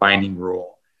clear and binding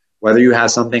rule. Whether you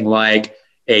have something like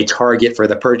a target for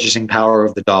the purchasing power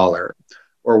of the dollar,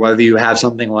 or whether you have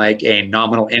something like a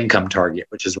nominal income target,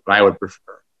 which is what I would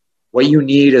prefer. What you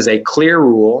need is a clear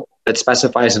rule that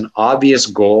specifies an obvious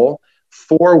goal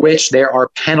for which there are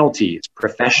penalties,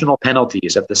 professional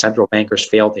penalties, if the central bankers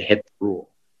fail to hit the rule.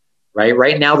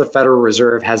 Right now, the Federal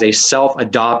Reserve has a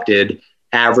self-adopted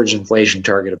average inflation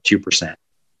target of 2%.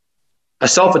 A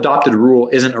self-adopted rule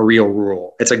isn't a real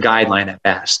rule. It's a guideline at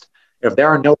best. If there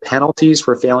are no penalties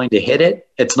for failing to hit it,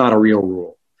 it's not a real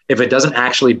rule. If it doesn't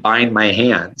actually bind my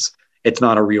hands, it's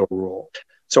not a real rule.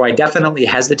 So I definitely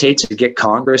hesitate to get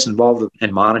Congress involved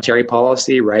in monetary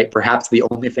policy, right? Perhaps the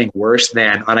only thing worse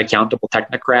than unaccountable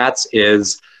technocrats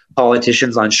is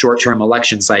politicians on short-term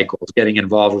election cycles getting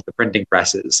involved with the printing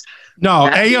presses. No,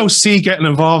 AOC getting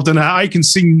involved in that, I can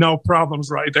see no problems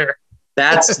right there.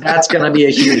 That's going to be a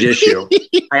huge issue.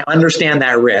 I understand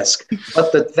that risk.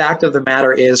 But the fact of the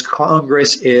matter is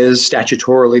Congress is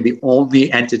statutorily the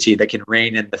only entity that can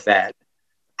rein in the Fed.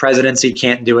 Presidency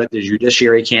can't do it. The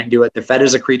judiciary can't do it. The Fed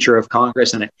is a creature of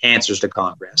Congress and it answers to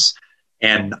Congress.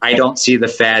 And I don't see the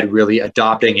Fed really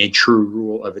adopting a true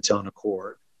rule of its own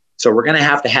accord. So we're going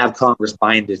to have Congress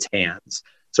bind its hands.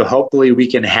 So hopefully we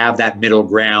can have that middle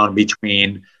ground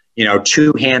between,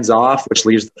 too hands off, which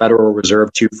leaves the Federal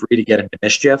Reserve too free to get into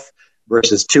mischief,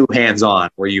 versus too hands on,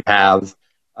 where you have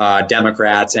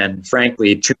Democrats and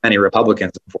frankly, too many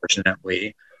Republicans,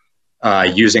 unfortunately,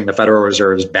 using the Federal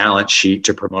Reserve's balance sheet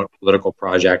to promote political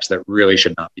projects that really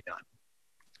should not be done.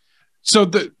 So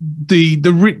the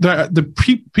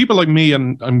people like me,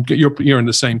 and you're in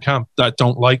the same camp, that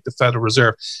don't like the Federal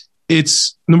Reserve.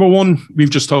 It's number one, we've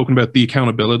just talked about the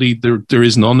accountability. There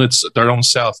is none. It's their own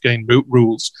self-gain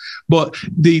rules. But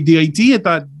the idea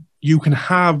that you can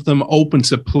have them open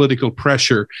to political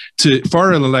pressure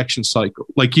for an election cycle,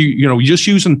 like you just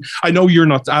using. I know you're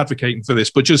not advocating for this,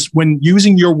 but just when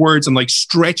using your words and like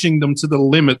stretching them to the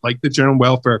limit, like the general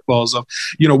welfare clause of,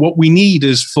 what we need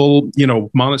is full,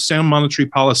 sound monetary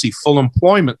policy, full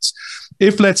employment.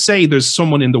 If let's say there's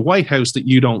someone in the White House that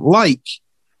you don't like,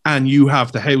 and you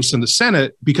have the House and the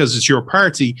Senate because it's your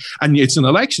party and it's an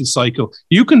election cycle,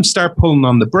 you can start pulling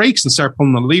on the brakes and start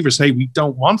pulling on the levers. Hey, we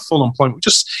don't want full employment.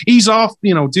 Just ease off,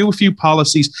 do a few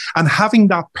policies, and having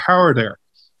that power there.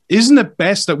 Isn't it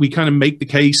best that we kind of make the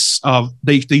case of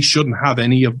they shouldn't have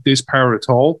any of this power at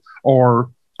all?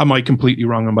 Or am I completely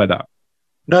wrong by that?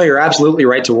 No, you're absolutely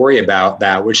right to worry about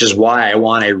that, which is why I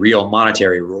want a real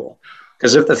monetary rule.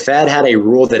 Because if the Fed had a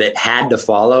rule that it had to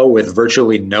follow with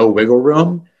virtually no wiggle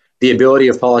room, the ability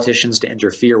of politicians to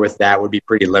interfere with that would be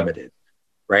pretty limited,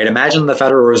 right? Imagine the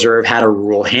Federal Reserve had a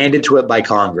rule handed to it by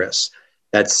Congress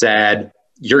that said,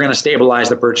 you're going to stabilize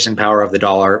the purchasing power of the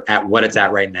dollar at what it's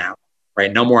at right now,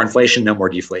 right? No more inflation, no more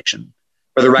deflation.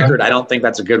 For the record, I don't think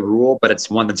that's a good rule, but it's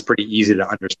one that's pretty easy to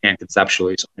understand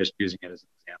conceptually, so I'm just using it as an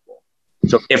example.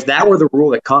 So if that were the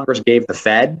rule that Congress gave the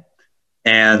Fed,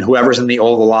 and whoever's in the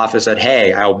Oval Office said,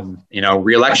 hey,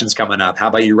 re-election's coming up, how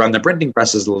about you run the printing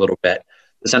presses a little bit?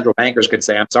 The central bankers could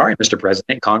say, I'm sorry, Mr.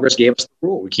 President, Congress gave us the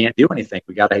rule. We can't do anything.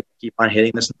 We got to keep on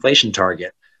hitting this inflation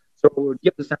target. So it would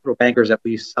give the central bankers at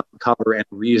least some cover and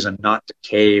reason not to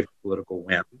cave political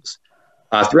whims.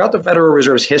 Throughout the Federal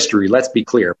Reserve's history, let's be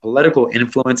clear, political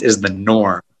influence is the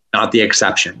norm, not the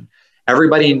exception.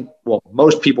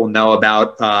 Most people know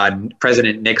about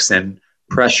President Nixon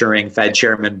pressuring Fed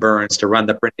Chairman Burns to run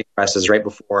the printing presses right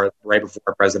before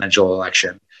a presidential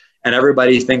election. And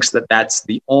everybody thinks that that's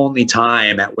the only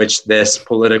time at which this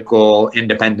political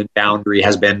independent boundary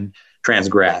has been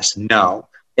transgressed. No,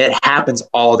 it happens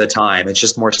all the time. It's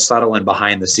just more subtle and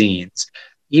behind the scenes.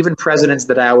 Even presidents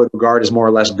that I would regard as more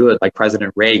or less good, like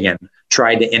President Reagan,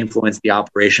 tried to influence the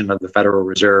operation of the Federal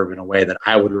Reserve in a way that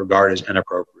I would regard as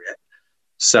inappropriate.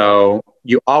 So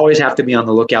you always have to be on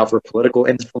the lookout for political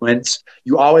influence.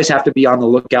 You always have to be on the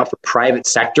lookout for private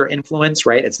sector influence,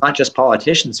 right? It's not just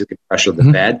politicians who can pressure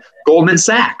the Fed. Goldman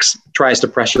Sachs tries to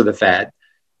pressure the Fed,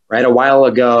 right? A while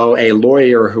ago, a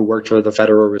lawyer who worked for the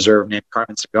Federal Reserve named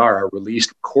Carmen Segarra released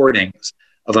recordings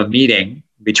of a meeting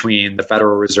between the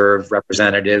Federal Reserve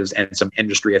representatives and some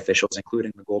industry officials,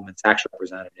 including the Goldman Sachs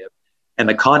representative. And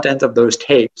the content of those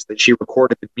tapes that she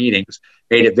recorded in meetings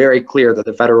made it very clear that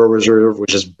the Federal Reserve was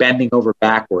just bending over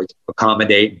backwards to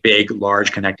accommodate big,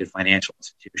 large, connected financial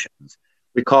institutions.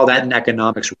 We call that in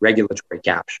economics regulatory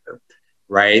capture,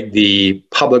 right? The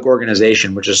public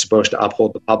organization, which is supposed to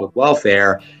uphold the public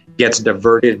welfare, gets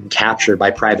diverted and captured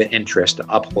by private interest to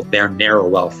uphold their narrow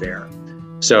welfare.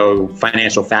 So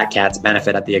financial fat cats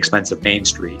benefit at the expense of Main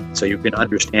Street. So you can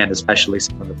understand, especially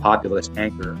some of the populist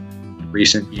anger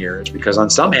recent years, because on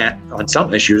some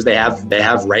issues they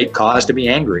have right cause to be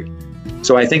angry.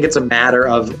 So I think it's a matter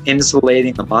of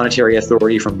insulating the monetary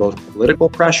authority from both political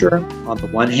pressure on the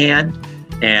one hand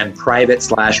and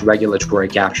private/regulatory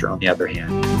capture on the other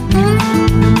hand.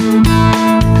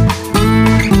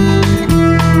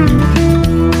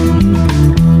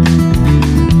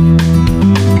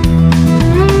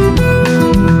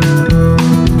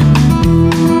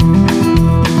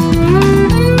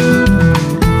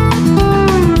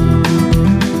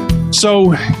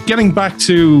 So getting back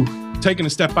to taking a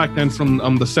step back then from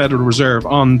the Federal Reserve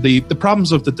on the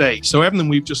problems of the day. So everything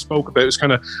we've just spoke about is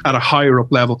kind of at a higher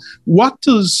up level. What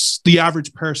does the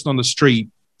average person on the street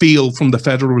feel from the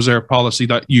Federal Reserve policy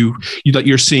that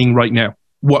you're seeing right now?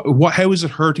 How is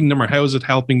it hurting them, or how is it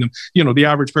helping them? You know, the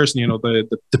average person, you know,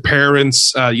 the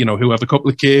parents, you know, who have a couple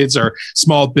of kids, or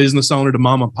small business owner, the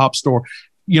mom and pop store.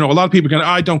 You know, a lot of people going,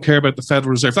 I don't care about the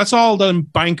Federal Reserve. That's all them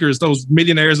bankers, those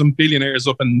millionaires and billionaires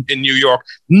up in New York.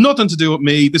 Nothing to do with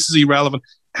me. This is irrelevant.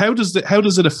 How does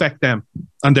it affect them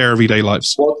and their everyday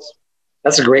lives? Well,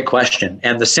 that's a great question.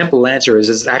 And the simple answer is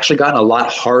it's actually gotten a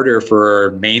lot harder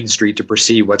for Main Street to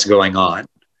perceive what's going on.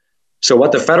 So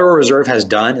what the Federal Reserve has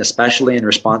done, especially in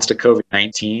response to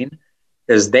COVID-19,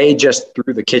 is they just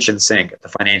threw the kitchen sink at the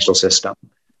financial system.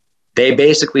 They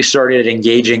basically started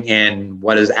engaging in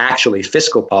what is actually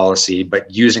fiscal policy,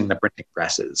 but using the printing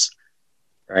presses,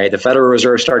 right? The Federal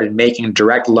Reserve started making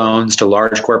direct loans to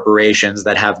large corporations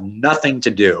that have nothing to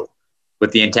do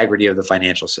with the integrity of the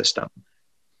financial system,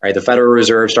 right? The Federal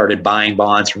Reserve started buying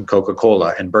bonds from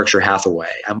Coca-Cola and Berkshire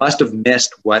Hathaway. I must have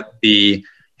missed what the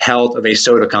health of a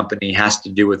soda company has to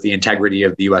do with the integrity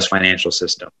of the US financial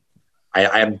system.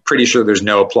 I'm pretty sure there's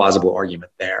no plausible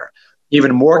argument there.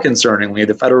 Even more concerningly,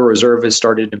 the Federal Reserve has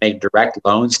started to make direct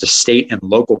loans to state and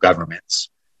local governments,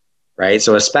 right?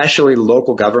 So especially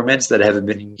local governments that have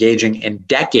been engaging in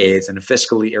decades in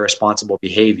fiscally irresponsible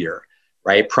behavior,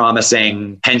 right?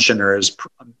 Promising pensioners,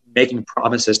 making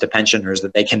promises to pensioners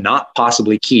that they cannot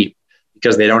possibly keep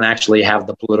because they don't actually have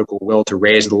the political will to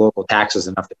raise the local taxes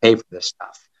enough to pay for this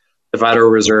stuff. The Federal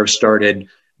Reserve started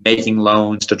making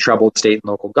loans to troubled state and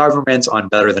local governments on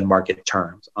better than market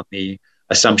terms, on the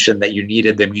assumption that you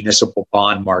needed the municipal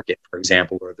bond market, for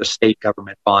example, or the state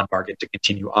government bond market to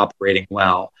continue operating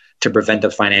well to prevent a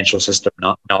financial system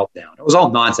meltdown. It was all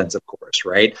nonsense, of course,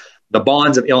 right? The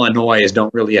bonds of Illinois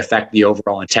don't really affect the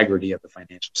overall integrity of the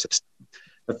financial system.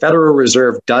 The Federal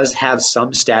Reserve does have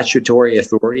some statutory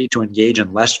authority to engage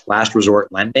in last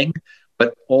resort lending,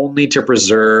 but only to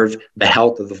preserve the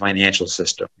health of the financial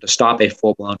system, to stop a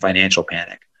full-blown financial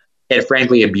panic. It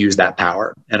frankly abused that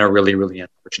power in a really, really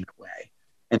unfortunate way.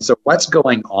 And so what's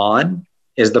going on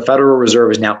is the Federal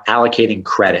Reserve is now allocating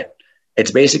credit.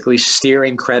 It's basically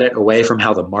steering credit away from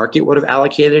how the market would have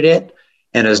allocated it,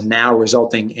 and is now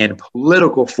resulting in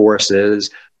political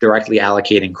forces directly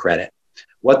allocating credit.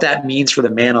 What that means for the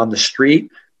man on the street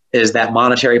is that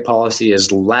monetary policy is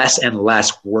less and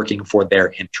less working for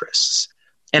their interests.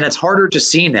 And it's harder to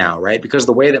see now, right? Because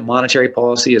the way that monetary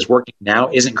policy is working now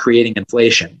isn't creating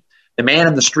inflation. The man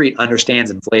in the street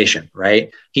understands inflation,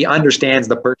 right? He understands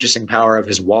the purchasing power of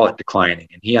his wallet declining,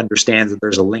 and he understands that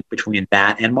there's a link between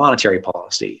that and monetary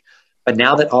policy. But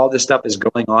now that all this stuff is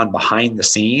going on behind the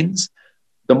scenes,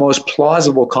 the most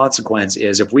plausible consequence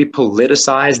is if we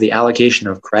politicize the allocation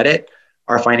of credit,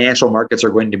 our financial markets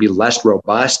are going to be less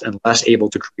robust and less able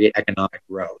to create economic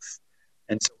growth.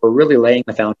 And so we're really laying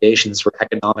the foundations for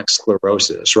economic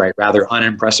sclerosis, right? Rather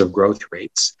unimpressive growth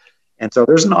rates. And so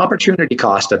there's an opportunity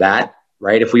cost to that,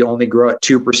 right? If we only grow at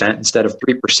 2% instead of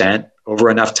 3% over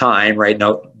enough time, right?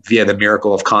 No, via the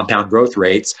miracle of compound growth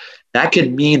rates, that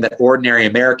could mean that ordinary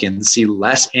Americans see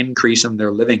less increase in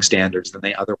their living standards than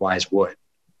they otherwise would.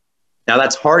 Now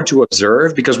that's hard to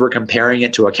observe because we're comparing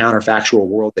it to a counterfactual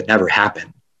world that never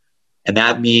happened. And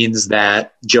that means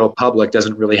that Joe Public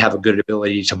doesn't really have a good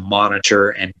ability to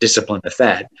monitor and discipline the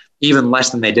Fed, even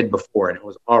less than they did before. And it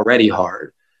was already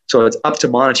hard. So it's up to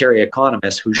monetary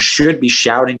economists who should be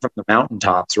shouting from the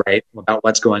mountaintops, right, about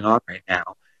what's going on right now.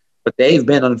 But they've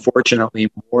been,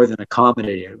 unfortunately, more than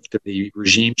accommodative to the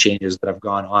regime changes that have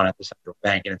gone on at the central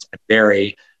bank. And it's been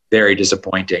very, very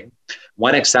disappointing.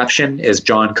 One exception is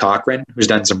John Cochrane, who's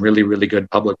done some really, really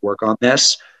good public work on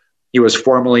this. He was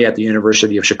formerly at the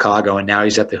University of Chicago, and now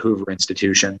he's at the Hoover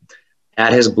Institution.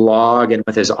 At his blog and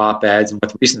with his op-eds and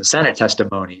with recent Senate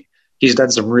testimony, he's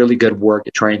done some really good work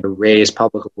at trying to raise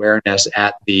public awareness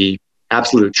at the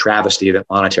absolute travesty that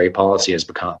monetary policy has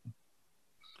become.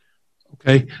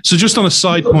 Okay. So just on a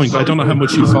side point, I don't know how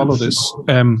much you follow this.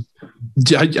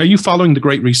 Are you following the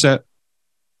Great Reset?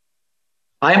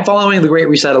 I am following the Great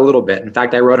Reset a little bit. In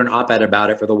fact, I wrote an op-ed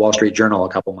about it for the Wall Street Journal a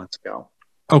couple months ago.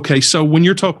 Okay, so when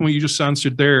you're talking what you just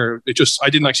answered there, I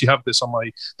didn't actually have this on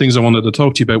my things I wanted to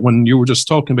talk to you about. When you were just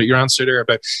talking about your answer there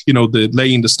about, the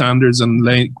laying the standards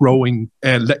and growing,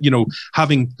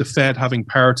 having the Fed having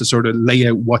power to sort of lay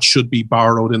out what should be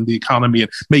borrowed in the economy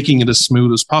and making it as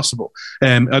smooth as possible.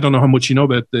 I don't know how much you know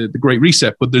about the Great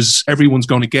Reset, but everyone's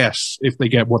going to get, if they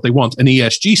get what they want, an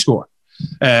ESG score,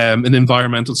 an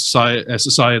environmental,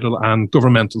 societal and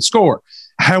governmental score.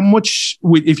 how much,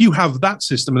 if you have that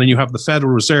system and then you have the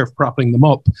Federal Reserve propping them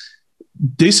up,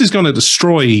 this is going to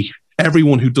destroy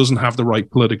everyone who doesn't have the right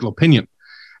political opinion.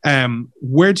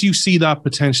 Where do you see that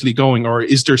potentially going? Or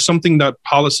is there something, that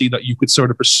policy that you could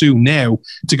sort of pursue now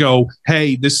to go,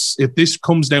 hey, if this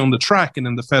comes down the track and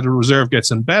then the Federal Reserve gets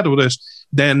in bed with it,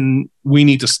 then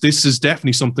this is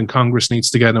definitely something Congress needs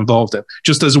to get involved in,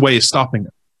 just as a way of stopping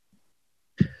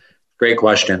it? Great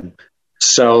question.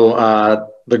 So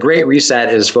the Great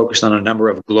Reset is focused on a number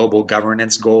of global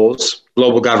governance goals,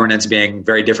 global governance being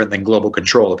very different than global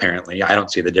control, apparently. I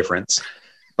don't see the difference.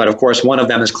 But of course, one of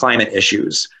them is climate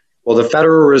issues. Well, the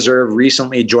Federal Reserve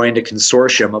recently joined a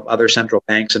consortium of other central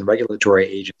banks and regulatory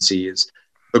agencies,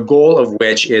 the goal of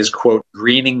which is, quote,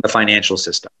 greening the financial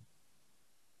system.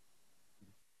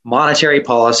 Monetary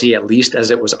policy, at least as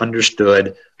it was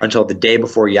understood until the day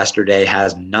before yesterday,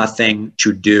 has nothing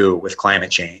to do with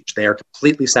climate change. They are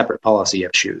completely separate policy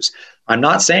issues. I'm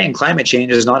not saying climate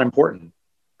change is not important.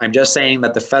 I'm just saying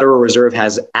that the Federal Reserve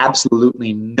has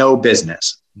absolutely no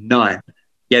business, none,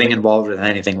 getting involved with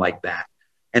anything like that.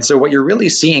 And so what you're really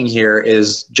seeing here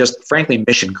is just, frankly,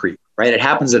 mission creep, right? It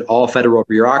happens at all federal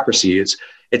bureaucracies.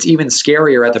 It's even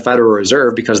scarier at the Federal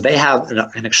Reserve because they have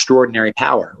an extraordinary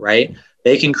power, right?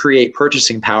 They can create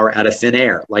purchasing power out of thin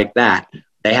air like that.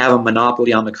 They have a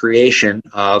monopoly on the creation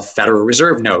of Federal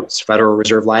Reserve notes, Federal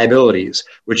Reserve liabilities,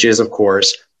 which is, of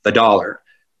course, the dollar.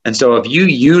 And so if you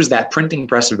use that printing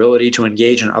press ability to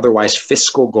engage in otherwise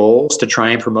fiscal goals to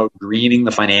try and promote greening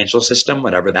the financial system,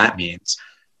 whatever that means,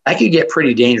 that could get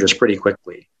pretty dangerous pretty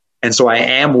quickly. And so I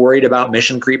am worried about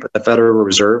mission creep at the Federal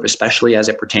Reserve, especially as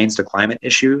it pertains to climate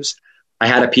issues. I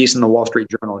had a piece in the Wall Street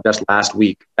Journal just last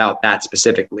week about that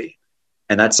specifically.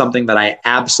 And that's something that I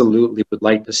absolutely would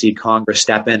like to see Congress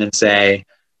step in and say,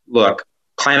 look,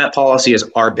 climate policy is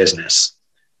our business.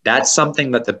 That's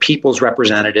something that the people's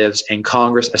representatives and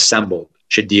Congress assembled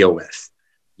should deal with.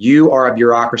 You are a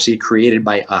bureaucracy created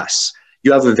by us.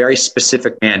 You have a very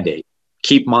specific mandate.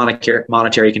 Keep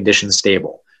monetary conditions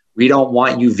stable. We don't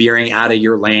want you veering out of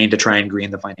your lane to try and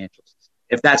green the financial system.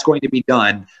 If that's going to be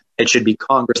done, it should be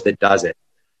Congress that does it.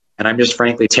 And I'm just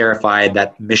frankly terrified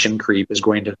that mission creep is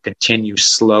going to continue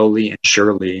slowly and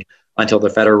surely until the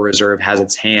Federal Reserve has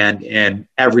its hand in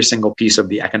every single piece of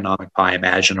the economic pie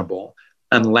imaginable,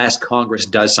 unless Congress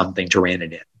does something to rein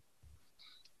it in.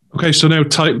 Okay, so now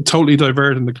totally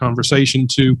diverting the conversation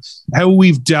to how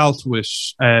we've dealt with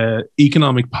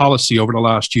economic policy over the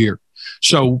last year.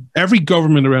 So every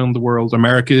government around the world,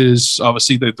 America is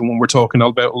obviously the one we're talking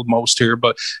about most here,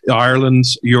 but Ireland,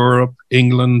 Europe,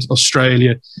 England,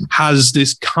 Australia has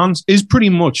this is pretty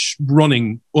much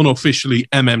running unofficially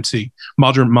MMT,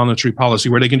 modern monetary policy,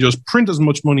 where they can just print as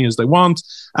much money as they want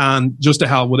and just to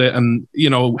hell with it. And, you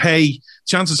know, hey,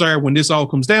 chances are when this all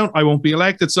comes down, I won't be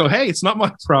elected. So, hey, it's not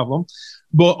my problem.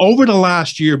 But over the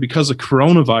last year, because of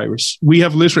coronavirus, we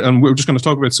have literally, and we're just going to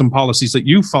talk about some policies that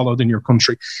you followed in your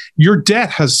country. Your debt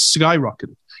has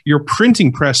skyrocketed. Your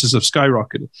printing presses have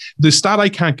skyrocketed. The stat I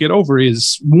can't get over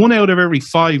is 1 out of every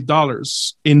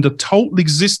 $5 in the total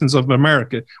existence of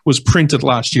America was printed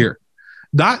last year.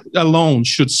 That alone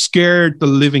should scare the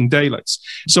living daylights.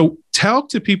 So talk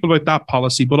to people about that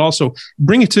policy, but also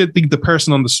bring it to the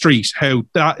person on the street, how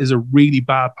that is a really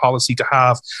bad policy to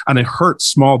have. And it hurts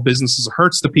small businesses. It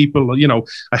hurts the people, you know,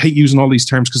 I hate using all these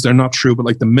terms because they're not true, but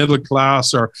like the middle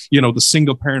class or, you know, the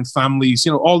single parent families,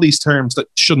 you know, all these terms that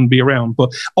shouldn't be around,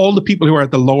 but all the people who are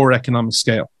at the lower economic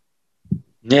scale.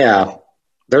 Yeah,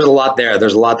 there's a lot there.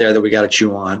 There's a lot there that we got to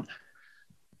chew on.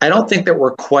 I don't think that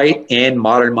we're quite in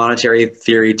modern monetary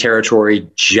theory territory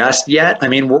just yet. I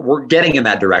mean, we're getting in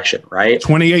that direction, right?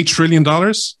 $28 trillion.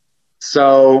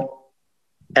 So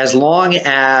as long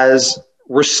as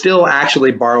we're still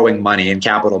actually borrowing money in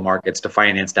capital markets to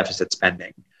finance deficit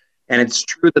spending, and it's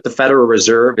true that the Federal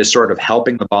Reserve is sort of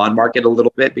helping the bond market a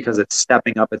little bit because it's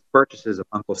stepping up its purchases of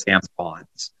Uncle Sam's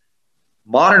bonds.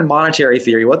 Modern monetary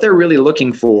theory, what they're really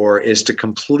looking for is to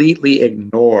completely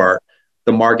ignore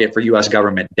the market for U.S.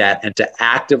 government debt and to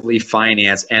actively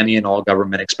finance any and all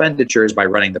government expenditures by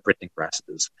running the printing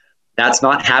presses. That's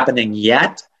not happening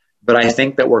yet, but I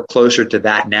think that we're closer to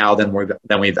that now than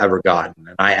we've ever gotten.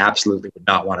 And I absolutely would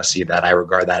not want to see that. I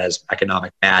regard that as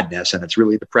economic madness. And it's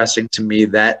really depressing to me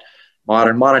that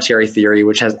modern monetary theory,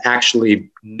 which has actually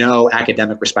no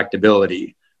academic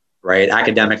respectability, right?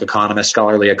 Academic economists,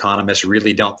 scholarly economists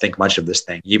really don't think much of this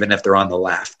thing, even if they're on the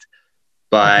left.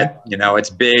 But, you know, it's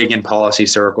big in policy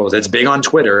circles. It's big on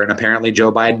Twitter. And apparently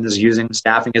Joe Biden is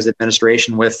staffing his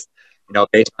administration with, you know,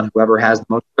 based on whoever has the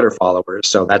most Twitter followers.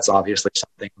 So that's obviously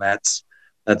something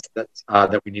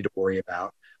that we need to worry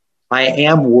about. I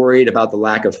am worried about the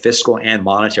lack of fiscal and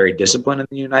monetary discipline in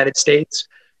the United States,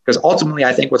 because ultimately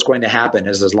I think what's going to happen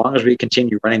is as long as we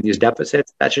continue running these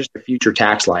deficits, that's just a future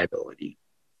tax liability.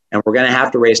 And we're going to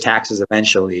have to raise taxes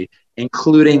eventually,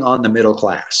 including on the middle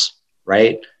class,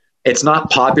 right? It's not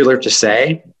popular to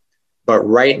say, but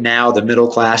right now the middle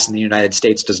class in the United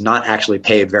States does not actually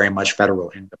pay very much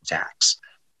federal income tax.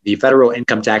 The federal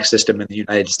income tax system in the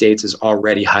United States is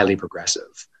already highly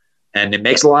progressive. And it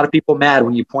makes a lot of people mad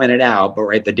when you point it out, but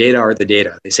right, the data are the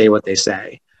data. They say what they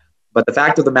say. But the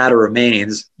fact of the matter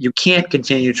remains, you can't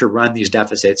continue to run these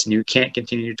deficits and you can't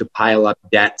continue to pile up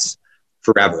debts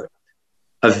forever.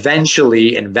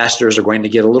 Eventually, investors are going to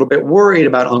get a little bit worried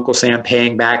about Uncle Sam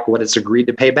paying back what it's agreed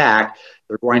to pay back.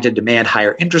 They're going to demand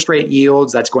higher interest rate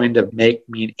yields. That's going to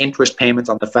mean interest payments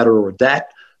on the federal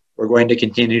debt. We're going to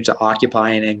continue to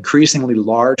occupy an increasingly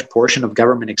large portion of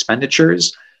government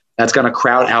expenditures. That's going to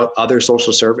crowd out other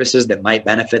social services that might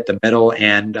benefit the middle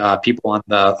and people on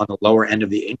the lower end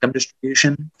of the income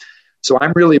distribution. So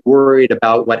I'm really worried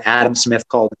about what Adam Smith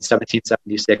called in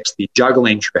 1776 the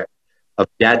juggling trick of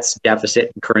debts,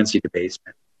 deficit, and currency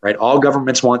debasement. Right? All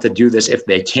governments want to do this if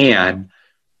they can.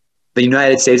 The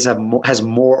United States has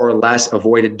more or less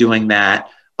avoided doing that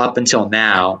up until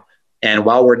now. And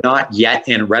while we're not yet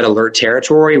in red alert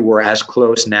territory, we're as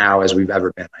close now as we've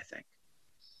ever been, I think.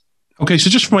 Okay,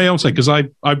 so just for my own sake, because I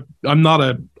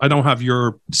don't have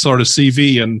your sort of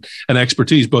CV and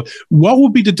expertise, but what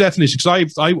would be the definition?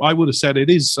 Because I would have said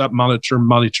it is monitor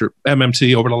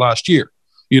MMT over the last year.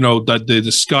 You know, that the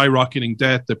skyrocketing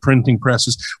debt, the printing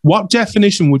presses. What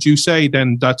definition would you say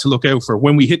then that to look out for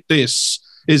when we hit this?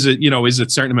 Is it a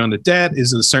certain amount of debt?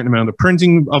 Is it a certain amount of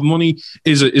printing of money?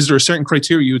 Is there a certain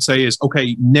criteria you would say is,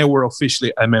 okay, now we're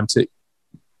officially MMT?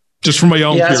 Just from my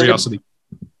own curiosity.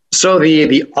 So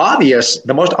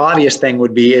the most obvious thing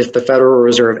would be if the Federal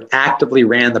Reserve actively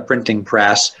ran the printing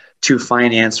press to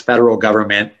finance federal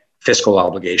government fiscal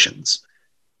obligations,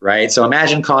 right? So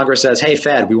imagine Congress says, hey,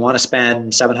 Fed, we want to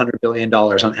spend $700 billion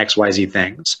on XYZ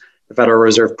things. The Federal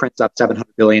Reserve prints up $700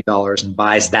 billion and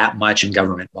buys that much in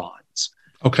government bonds.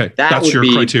 Okay, that's your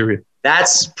criteria.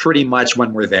 That's pretty much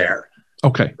when we're there.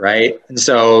 Okay. Right? And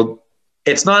so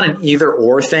it's not an either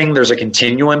or thing. There's a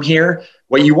continuum here.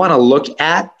 What you want to look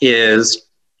at is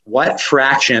what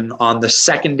fraction on the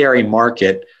secondary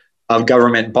market of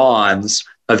government bonds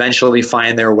eventually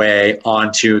find their way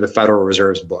onto the Federal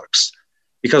Reserve's books.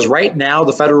 Because right now,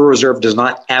 the Federal Reserve does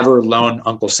not ever loan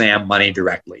Uncle Sam money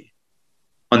directly.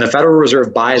 When the Federal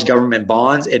Reserve buys government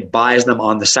bonds, it buys them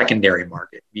on the secondary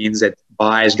market. It means it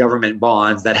buys government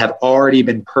bonds that have already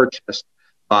been purchased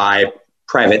by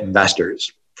private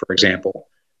investors, for example.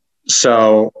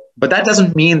 So, but that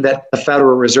doesn't mean that the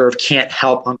Federal Reserve can't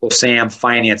help Uncle Sam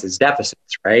finance its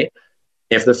deficits, right?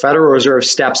 If the Federal Reserve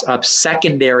steps up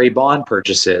secondary bond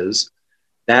purchases,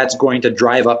 that's going to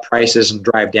drive up prices and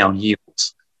drive down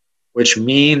yields, which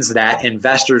means that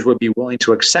investors would be willing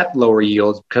to accept lower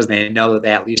yields because they know that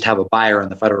they at least have a buyer in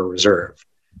the Federal Reserve,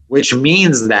 which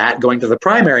means that going to the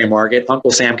primary market,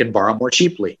 Uncle Sam can borrow more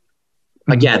cheaply.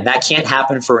 Again, that can't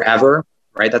happen forever,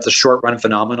 right? That's a short run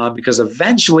phenomenon because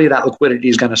eventually that liquidity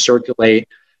is going to circulate,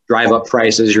 drive up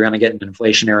prices. You're going to get an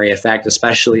inflationary effect,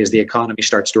 especially as the economy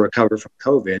starts to recover from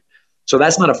COVID. So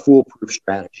that's not a foolproof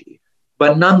strategy.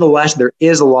 But nonetheless, there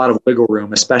is a lot of wiggle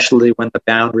room, especially when the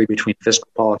boundary between fiscal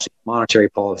policy and monetary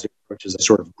policy approaches a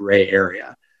sort of gray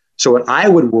area. So what I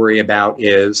would worry about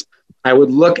is I would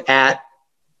look at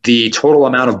the total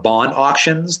amount of bond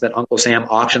auctions that Uncle Sam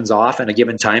auctions off in a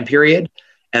given time period.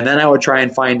 And then I would try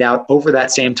and find out over that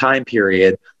same time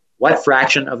period, what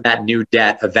fraction of that new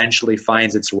debt eventually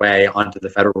finds its way onto the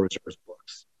Federal Reserve's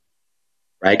books,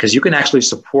 right? Because you can actually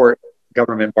support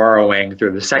government borrowing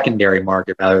through the secondary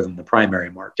market rather than the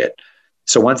primary market.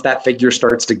 So once that figure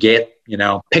starts to get,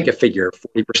 pick a figure,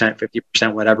 40%,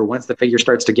 50%, whatever, once the figure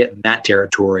starts to get in that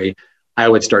territory, I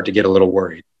would start to get a little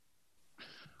worried.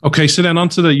 Okay, so then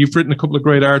you've written a couple of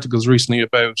great articles recently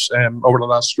about, over the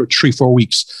last 3-4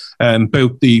 weeks,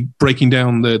 about the breaking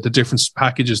down the different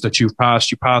packages that you've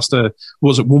passed. You passed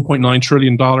 $1.9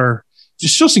 trillion.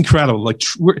 It's just incredible. Like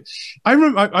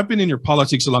I've been in your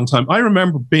politics a long time. I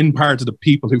remember being part of the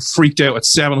people who freaked out at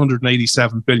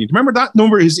 787 billion. Remember that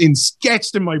number is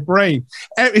sketched in my brain.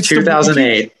 It's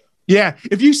 2008. Yeah,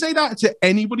 if you say that to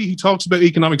anybody who talks about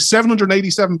economics,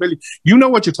 787 billion, you know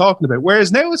what you're talking about.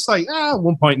 Whereas now it's like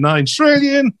 1.9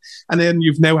 trillion, and then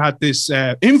you've now had this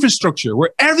infrastructure where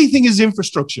everything is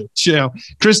infrastructure.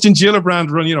 Kristen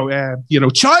Gillibrand run,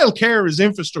 childcare is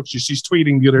infrastructure. She's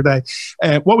tweeting the other day.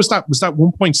 What was that? Was that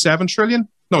 1.7 trillion?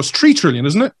 No, it's 3 trillion,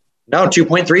 isn't it? No,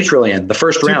 2.3 trillion. The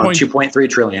first round, 2.3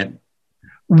 trillion.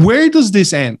 Where does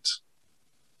this end?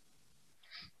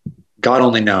 God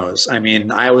only knows. I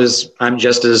mean, I'm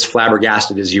just as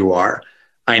flabbergasted as you are.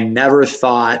 I never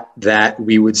thought that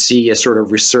we would see a sort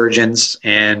of resurgence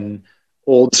in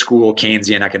old school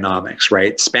Keynesian economics,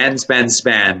 right? Spend, spend,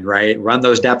 spend, right? Run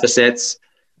those deficits,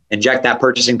 inject that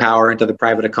purchasing power into the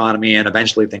private economy, and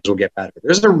eventually things will get better.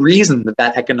 There's a reason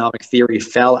that economic theory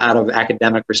fell out of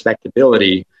academic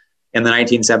respectability in the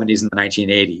 1970s and the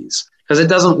 1980s, because it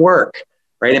doesn't work,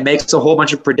 right? It makes a whole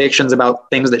bunch of predictions about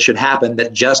things that should happen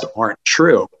that just aren't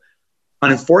true.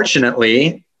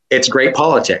 Unfortunately, it's great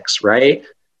politics, right?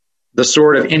 The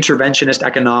sort of interventionist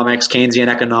economics, Keynesian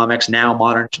economics, now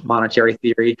modern monetary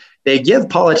theory, they give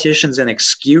politicians an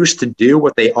excuse to do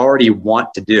what they already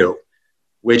want to do,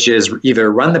 which is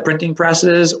either run the printing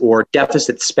presses or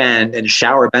deficit spend and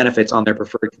shower benefits on their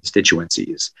preferred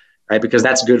constituencies, right? Because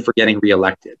that's good for getting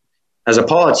reelected. As a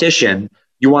politician,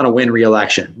 you want to win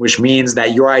reelection, which means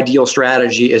that your ideal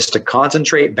strategy is to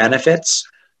concentrate benefits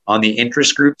on the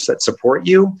interest groups that support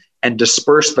you and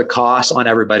disperse the costs on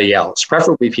everybody else,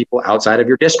 preferably people outside of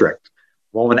your district.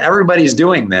 Well, when everybody's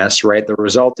doing this, right, the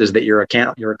result is that your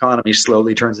economy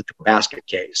slowly turns into a basket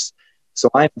case. So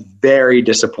I'm very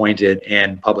disappointed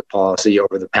in public policy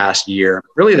over the past year,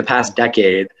 really the past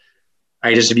decade.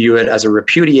 I just view it as a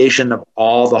repudiation of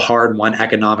all the hard-won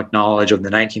economic knowledge of the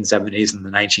 1970s and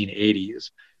the 1980s.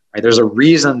 Right? There's a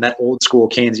reason that old school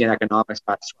Keynesian economics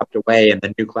got swept away in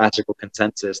the new classical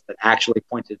consensus that actually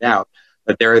pointed out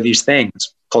that there are these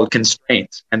things called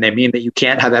constraints, and they mean that you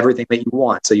can't have everything that you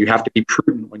want. So you have to be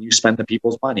prudent when you spend the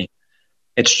people's money.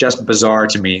 It's just bizarre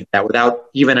to me that without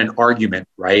even an argument,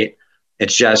 right?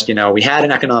 It's just, we had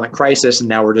an economic crisis and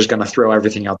now we're just going to throw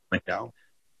everything out the window.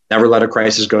 Never let a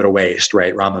crisis go to waste,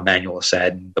 right? Rahm Emanuel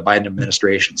said. The Biden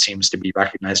administration seems to be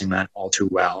recognizing that all too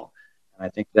well. And I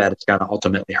think that it's going to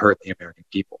ultimately hurt the American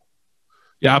people.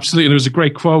 Yeah, absolutely. And there was a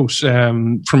great quote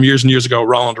from years and years ago,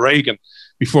 Ronald Reagan.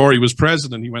 Before he was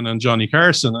president, he went on Johnny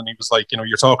Carson and he was like,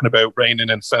 you're talking about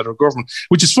reigning in federal government,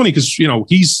 which is funny because,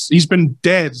 he's been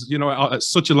dead,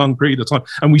 such a long period of time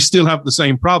and we still have the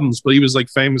same problems. But he was like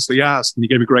famously asked and he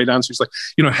gave a great answer. He's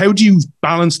like, how do you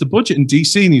balance the budget in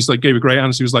DC? And he's like, gave a great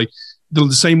answer. He was like,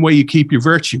 the same way you keep your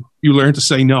virtue, you learn to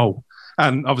say no.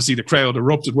 And obviously the crowd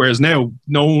erupted, whereas now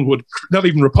no one would, not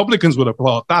even Republicans would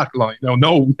applaud that line.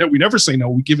 No, we never say no,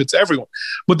 we give it to everyone.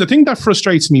 But the thing that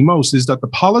frustrates me most is that the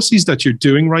policies that you're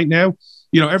doing right now,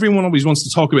 everyone always wants to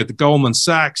talk about the Goldman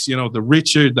Sachs, the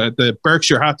Richard, the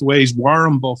Berkshire Hathaways,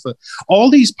 Warren Buffett,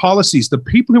 all these policies, the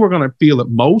people who are going to feel it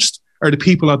most are the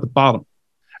people at the bottom.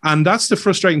 And that's the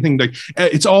frustrating thing. Like,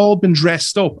 it's all been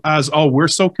dressed up as, we're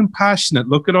so compassionate.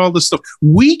 Look at all this stuff.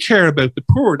 We care about the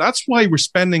poor. That's why we're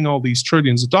spending all these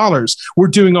trillions of dollars. We're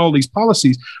doing all these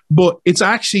policies. But it's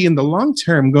actually in the long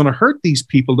term going to hurt these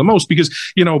people the most because,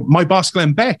 my boss,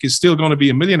 Glenn Beck, is still going to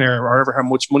be a millionaire or however how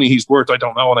much money he's worth. I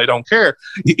don't know. And I don't care.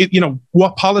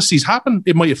 What policies happen,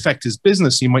 it might affect his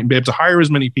business. He mightn't be able to hire as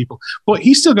many people, but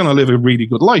he's still going to live a really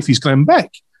good life. He's Glenn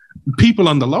Beck. People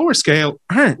on the lower scale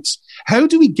aren't. How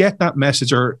do we get that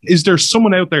message? Or is there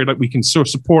someone out there that we can sort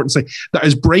of support and say that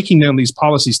is breaking down these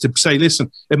policies to say, listen,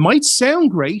 it might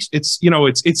sound great. It's,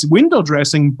 it's window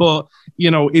dressing, but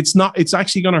it's not, it's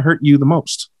actually going to hurt you the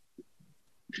most.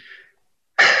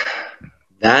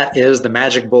 That is the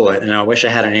magic bullet. And I wish I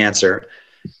had an answer.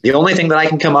 The only thing that I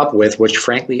can come up with, which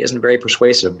frankly isn't very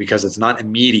persuasive because it's not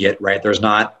immediate, right? There's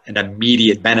not an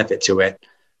immediate benefit to it.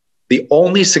 The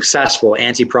only successful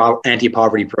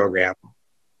anti-poverty program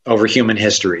over human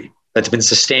history that's been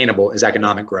sustainable is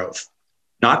economic growth,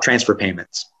 not transfer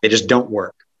payments. They just don't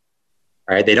work.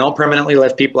 All right? They don't permanently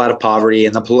lift people out of poverty,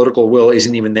 and the political will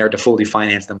isn't even there to fully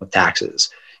finance them with taxes.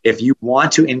 If you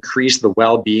want to increase the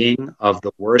well-being of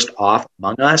the worst off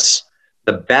among us,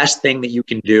 the best thing that you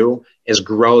can do is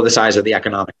grow the size of the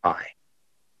economic pie.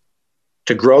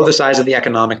 To grow the size of the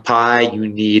economic pie, you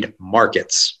need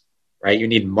markets. Right? You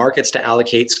need markets to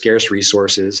allocate scarce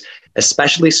resources,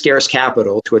 especially scarce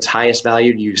capital, to its highest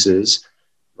valued uses,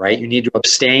 right? You need to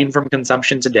abstain from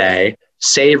consumption today,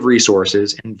 save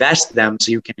resources, invest them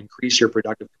so you can increase your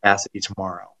productive capacity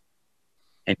tomorrow.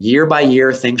 And year by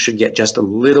year, things should get just a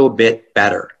little bit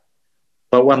better.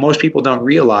 But what most people don't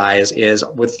realize is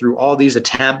through all these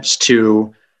attempts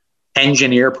to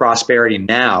engineer prosperity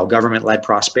now, government-led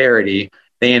prosperity,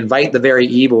 they invite the very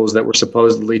evils that we're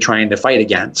supposedly trying to fight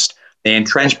against. They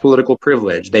entrench political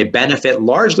privilege. They benefit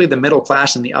largely the middle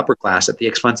class and the upper class at the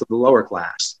expense of the lower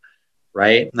class,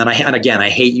 right? And again, I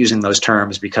hate using those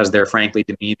terms because they're frankly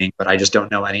demeaning, but I just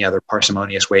don't know any other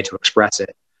parsimonious way to express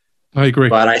it. I agree.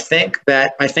 But I think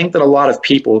that a lot of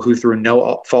people who, through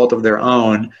no fault of their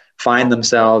own, find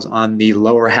themselves on the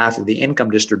lower half of the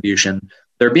income distribution,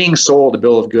 They're being sold a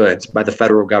bill of goods by the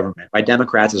federal government, by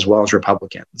Democrats as well as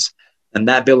Republicans. And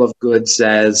that bill of goods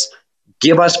says,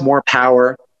 give us more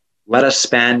power, let us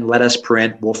spend, let us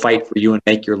print, we'll fight for you and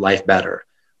make your life better.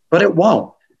 But it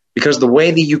won't, because the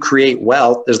way that you create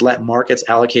wealth is let markets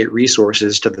allocate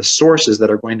resources to the sources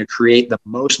that are going to create the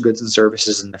most goods and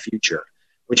services in the future,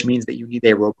 which means that you need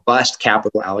a robust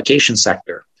capital allocation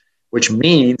sector, which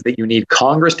means that you need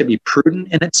Congress to be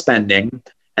prudent in its spending,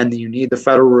 and that you need the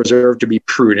Federal Reserve to be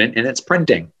prudent in its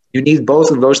printing. You need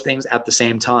both of those things at the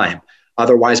same time.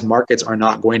 Otherwise, markets are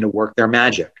not going to work their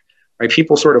magic. Right?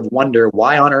 People sort of wonder,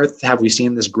 why on earth have we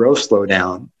seen this growth slow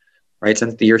down, right,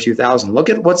 since the year 2000? Look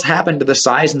at what's happened to the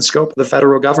size and scope of the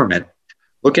federal government.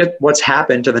 Look at what's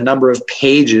happened to the number of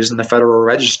pages in the Federal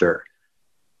Register.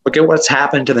 Look at what's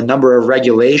happened to the number of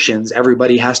regulations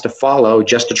everybody has to follow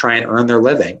just to try and earn their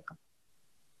living.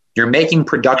 You're making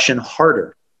production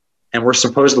harder, and we're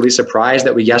supposedly surprised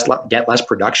that we get less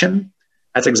production.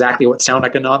 That's exactly what sound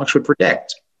economics would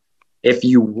predict. If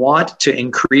you want to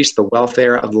increase the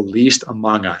welfare of the least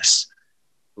among us,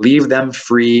 leave them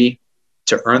free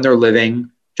to earn their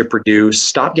living, to produce,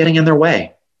 stop getting in their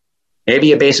way.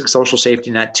 Maybe a basic social safety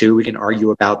net too, we can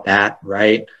argue about that,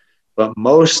 right? But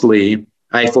mostly,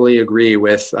 I fully agree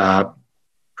with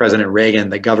President Reagan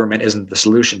that government isn't the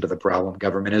solution to the problem.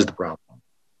 Government is the problem.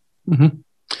 Mm-hmm.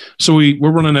 So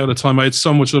we're running out of time. I had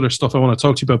so much other stuff I want to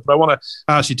talk to you about, but I want to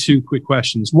ask you two quick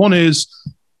questions. One is,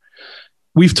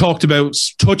 we've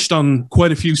touched on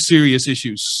quite a few serious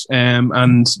issues. And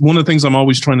one of the things I'm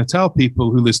always trying to tell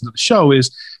people who listen to the show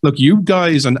is, look, you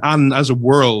guys and as a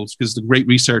world, because the Great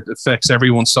Reset affects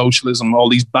everyone, socialism, all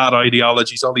these bad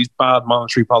ideologies, all these bad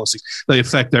monetary policies, they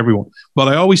affect everyone. But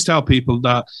I always tell people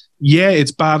that, yeah,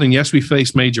 it's bad. And yes, we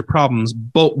face major problems,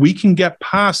 but we can get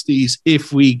past these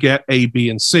if we get A, B,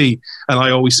 and C. And I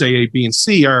always say A, B, and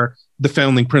C are the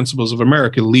founding principles of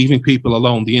America: leaving people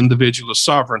alone, the individual is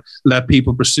sovereign, let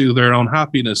people pursue their own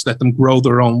happiness, let them grow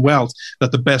their own wealth,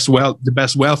 that the best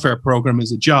welfare program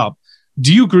is a job.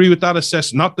 Do you agree with that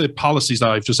assessment? Not the policies that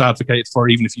I've just advocated for,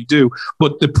 even if you do,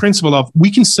 but the principle of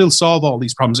we can still solve all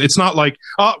these problems. It's not like,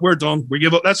 oh, we're done, we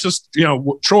give up, let's just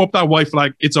throw up that white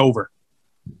flag, it's over.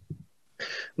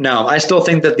 No, I still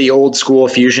think that the old school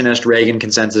fusionist Reagan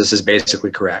consensus is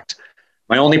basically correct.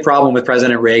 My only problem with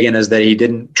President Reagan is that he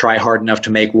didn't try hard enough to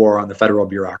make war on the federal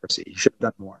bureaucracy. He should have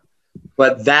done more.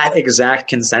 But that exact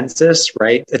consensus,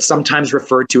 right, it's sometimes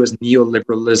referred to as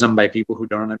neoliberalism by people who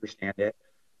don't understand it,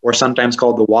 or sometimes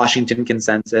called the Washington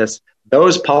Consensus.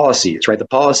 Those policies, right, the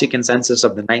policy consensus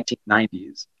of the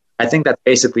 1990s, I think that's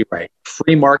basically right.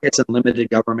 Free markets and limited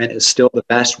government is still the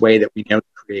best way that we know to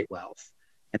create wealth.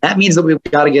 And that means that we've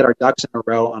got to get our ducks in a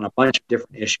row on a bunch of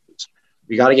different issues.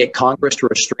 We got to get Congress to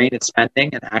restrain its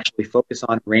spending and actually focus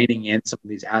on reining in some of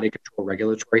these out-of-control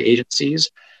regulatory agencies.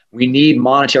 We need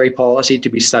monetary policy to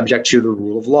be subject to the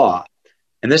rule of law.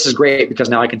 And this is great because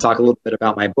now I can talk a little bit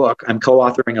about my book. I'm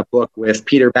co-authoring a book with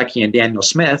Peter Becky and Daniel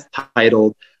Smith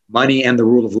titled Money and the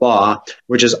Rule of Law,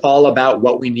 which is all about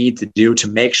what we need to do to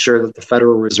make sure that the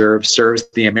Federal Reserve serves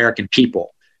the American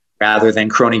people rather than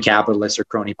crony capitalists or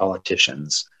crony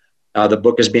politicians. The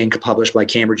book is being published by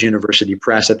Cambridge University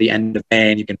Press at the end of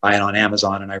May, and you can buy it on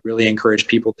Amazon. And I really encourage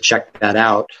people to check that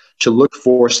out, to look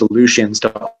for solutions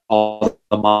to all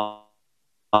the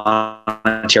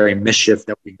monetary mischief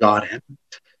that we got in.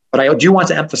 But I do want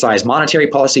to emphasize, monetary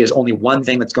policy is only one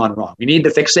thing that's gone wrong. We need to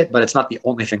fix it, but it's not the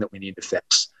only thing that we need to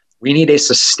fix. We need a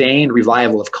sustained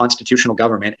revival of constitutional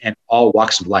government in all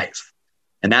walks of life.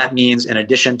 And that means, in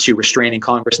addition to restraining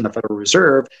Congress and the Federal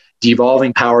Reserve,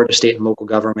 devolving power to state and local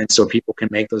governments so people can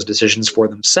make those decisions for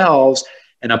themselves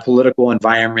in a political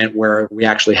environment where we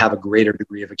actually have a greater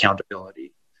degree of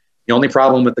accountability. The only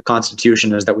problem with the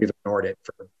Constitution is that we've ignored it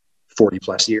for 40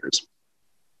 plus years.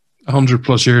 100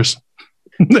 plus years.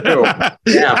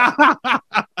 Yeah.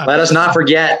 Let us not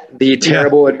forget the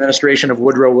terrible administration of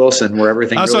Woodrow Wilson, where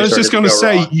everything. That's really what I was just going to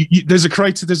say. You,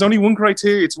 there's only one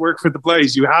criteria to work for the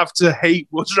Blaze. You have to hate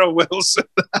Woodrow Wilson.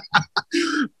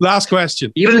 Last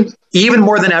question. Even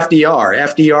more than FDR.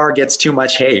 FDR gets too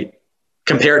much hate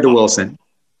compared to Wilson.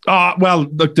 Well,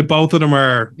 look, the both of them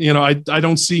are, I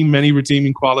don't see many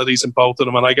redeeming qualities in both of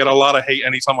them. And I get a lot of hate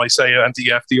anytime I say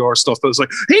anti-FDR stuff. But it's like,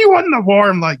 he won the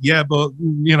war. I'm like, yeah, but,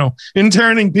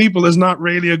 interning people is not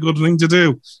really a good thing to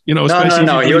do.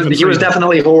 No. He was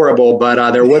definitely horrible, but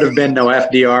there would have been no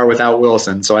FDR without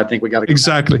Wilson. So I think we got to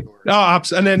exactly.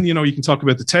 And then, you can talk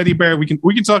about the teddy bear. We can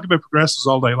talk about progressives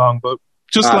all day long, but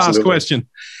just last question.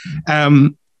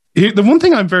 The one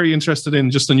thing I'm very interested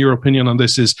in, just in your opinion on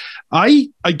this, is I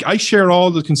share all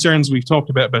the concerns we've talked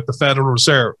about the Federal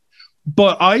Reserve.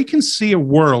 But I can see a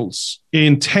world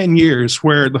in 10 years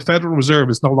where the Federal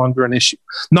Reserve is no longer an issue.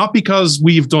 Not because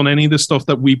we've done any of the stuff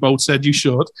that we both said you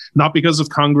should, not because of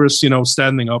Congress,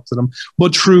 standing up to them,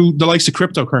 but through the likes of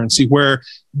cryptocurrency, where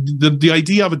the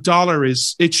idea of a dollar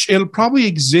it'll probably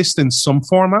exist in some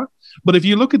format. But if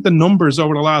you look at the numbers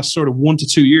over the last sort of 1 to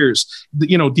 2 years,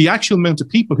 the actual amount of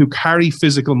people who carry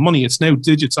physical money, it's now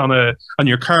digits on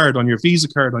your card, on your Visa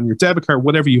card, on your debit card,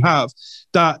 whatever you have,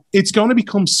 that it's going to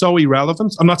become so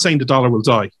irrelevant. I'm not saying the dollar will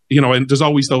die, and there's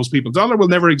always those people. Dollar will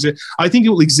never exist. I think it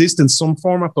will exist in some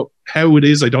format, but how it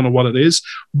is, I don't know what it is.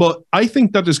 But I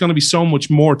think that there's going to be so much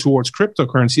more towards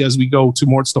cryptocurrency as we go to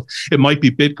more stuff. It might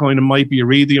be Bitcoin, it might be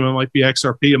Iridium, it might be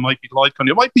XRP, it might be Litecoin,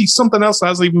 it might be something else that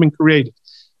hasn't even been created.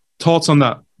 Thoughts on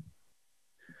that?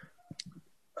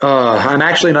 I'm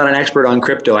actually not an expert on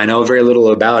crypto. I know very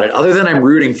little about it, other than I'm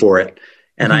rooting for it.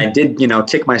 And I did,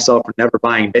 tick myself for never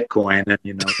buying Bitcoin and,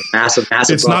 the massive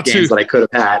wealth gains that I could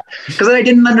have had because I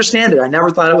didn't understand it. I never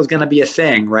thought it was going to be a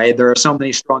thing, right? There are so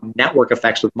many strong network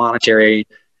effects with monetary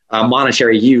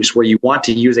use where you want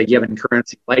to use a given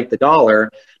currency like the dollar,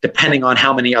 depending on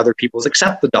how many other people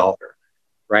accept the dollar.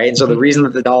 Right. And so the reason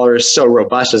that the dollar is so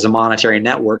robust as a monetary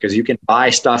network is you can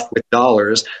buy stuff with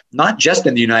dollars, not just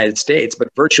in the United States, but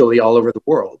virtually all over the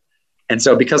world. And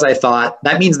so because I thought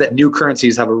that means that new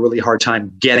currencies have a really hard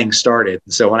time getting started.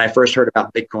 So when I first heard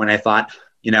about Bitcoin, I thought,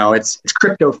 it's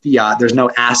crypto fiat. There's no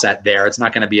asset there. It's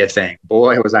not going to be a thing.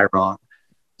 Boy, was I wrong.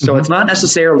 So it's not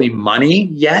necessarily money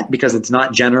yet because it's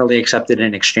not generally accepted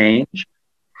in exchange.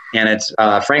 And it's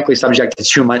frankly subject to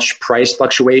too much price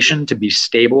fluctuation to be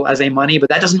stable as a money, but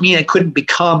that doesn't mean it couldn't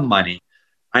become money.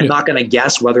 I'm not going to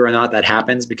guess whether or not that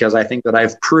happens because I think that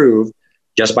I've proved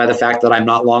just by the fact that I'm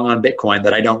not long on Bitcoin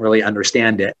that I don't really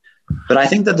understand it. But I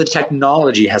think that the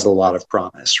technology has a lot of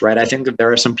promise, right? I think that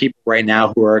there are some people right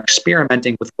now who are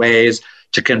experimenting with ways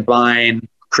to combine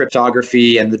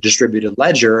cryptography and the distributed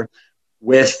ledger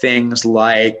with things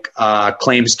like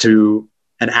claims to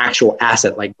an actual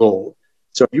asset like gold.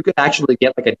 So if you could actually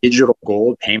get like a digital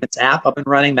gold payments app up and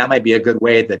running, that might be a good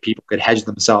way that people could hedge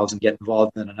themselves and get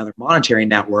involved in another monetary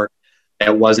network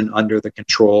that wasn't under the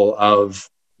control of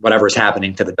whatever's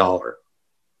happening to the dollar.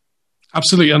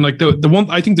 Absolutely. And like the one,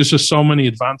 I think there's just so many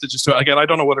advantages to it. Again, I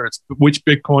don't know whether it's which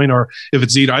Bitcoin or if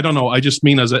it's either, I don't know. I just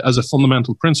mean as a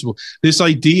fundamental principle, this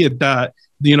idea that,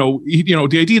 the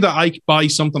idea that I buy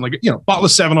something like, bottle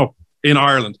of 7-Up in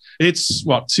Ireland, it's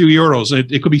what,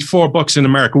 €2. It could be $4 in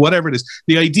America, whatever it is.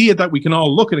 The idea that we can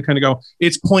all look at it kind of go,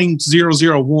 it's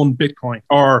 0.001 Bitcoin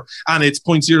and it's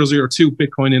 0.002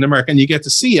 Bitcoin in America. And you get to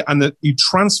see it and the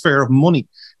transfer of money.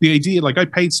 The idea, like I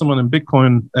paid someone in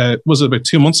Bitcoin, was it about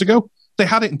 2 months ago? They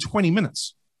had it in 20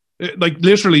 minutes. Like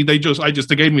literally, they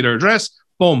gave me their address.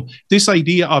 Boom. This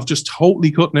idea of just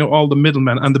totally cutting out all the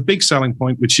middlemen, and the big selling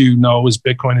point, which is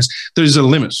Bitcoin, is there's a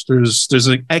limit. There's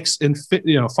an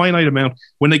finite amount.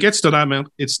 When it gets to that amount,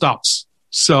 it stops.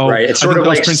 So right, it's sort of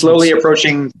like slowly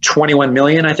approaching 21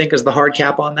 million. I think is the hard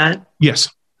cap on that. Yes,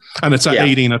 and it's at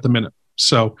 18 at the minute.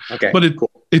 So, okay, but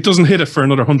it doesn't hit it for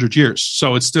another 100 years.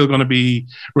 So it's still going to be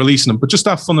releasing them. But just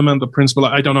that fundamental principle,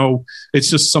 I don't know. It's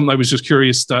just something I was just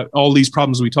curious that all these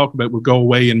problems we talk about will go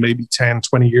away in maybe 10,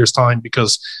 20 years time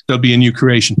because there'll be a new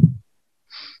creation.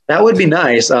 That would be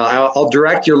nice. I'll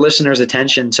direct your listeners'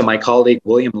 attention to my colleague,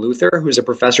 William Luther, who's a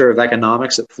professor of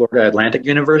economics at Florida Atlantic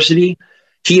University.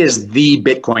 He is the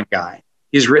Bitcoin guy.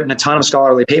 He's written a ton of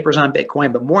scholarly papers on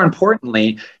Bitcoin, but more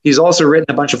importantly, he's also written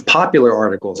a bunch of popular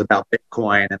articles about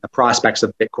Bitcoin and the prospects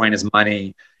of Bitcoin as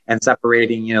money and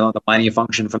separating, the money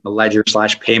function from the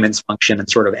ledger/payments function and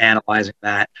sort of analyzing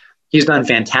that. He's done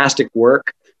fantastic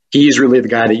work. He's really the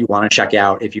guy that you want to check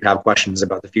out if you have questions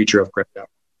about the future of crypto.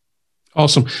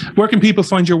 Awesome. Where can people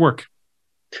find your work?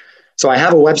 So I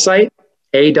have a website,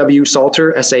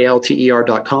 awsalter,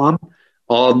 salter.com.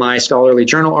 All of my scholarly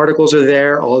journal articles are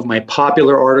there. All of my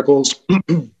popular articles,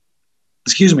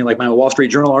 like my Wall Street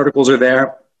Journal articles are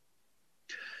there.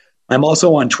 I'm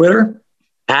also on Twitter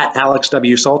at Alex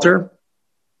W. Salter,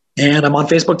 and I'm on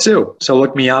Facebook too. So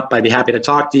look me up. I'd be happy to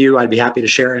talk to you. I'd be happy to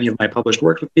share any of my published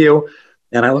work with you.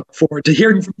 And I look forward to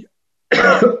hearing from you.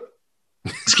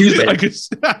 Excuse me. I could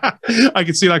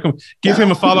see that coming. Give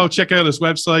him a follow. Check out his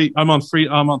website. I'm on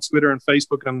Twitter and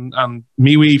Facebook and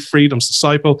MeWe, Freedom's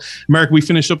Disciple. America, we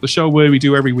finish up the show where we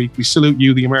do every week. We salute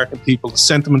you, the American people, the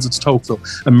sentiments of Tocqueville.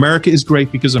 America is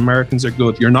great because Americans are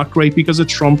good. You're not great because of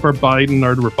Trump or Biden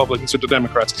or the Republicans or the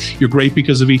Democrats. You're great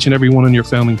because of each and every one of your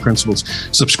founding principles.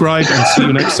 Subscribe and see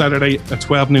you next Saturday at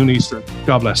 12 noon Eastern.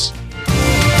 God bless.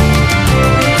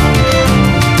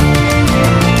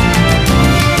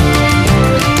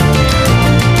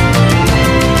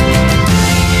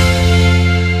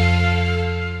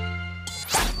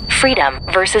 Freedom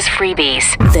versus freebies.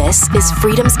 This is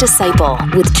Freedom's Disciple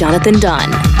with Jonathan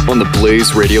Dunn on the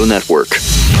Blaze Radio Network.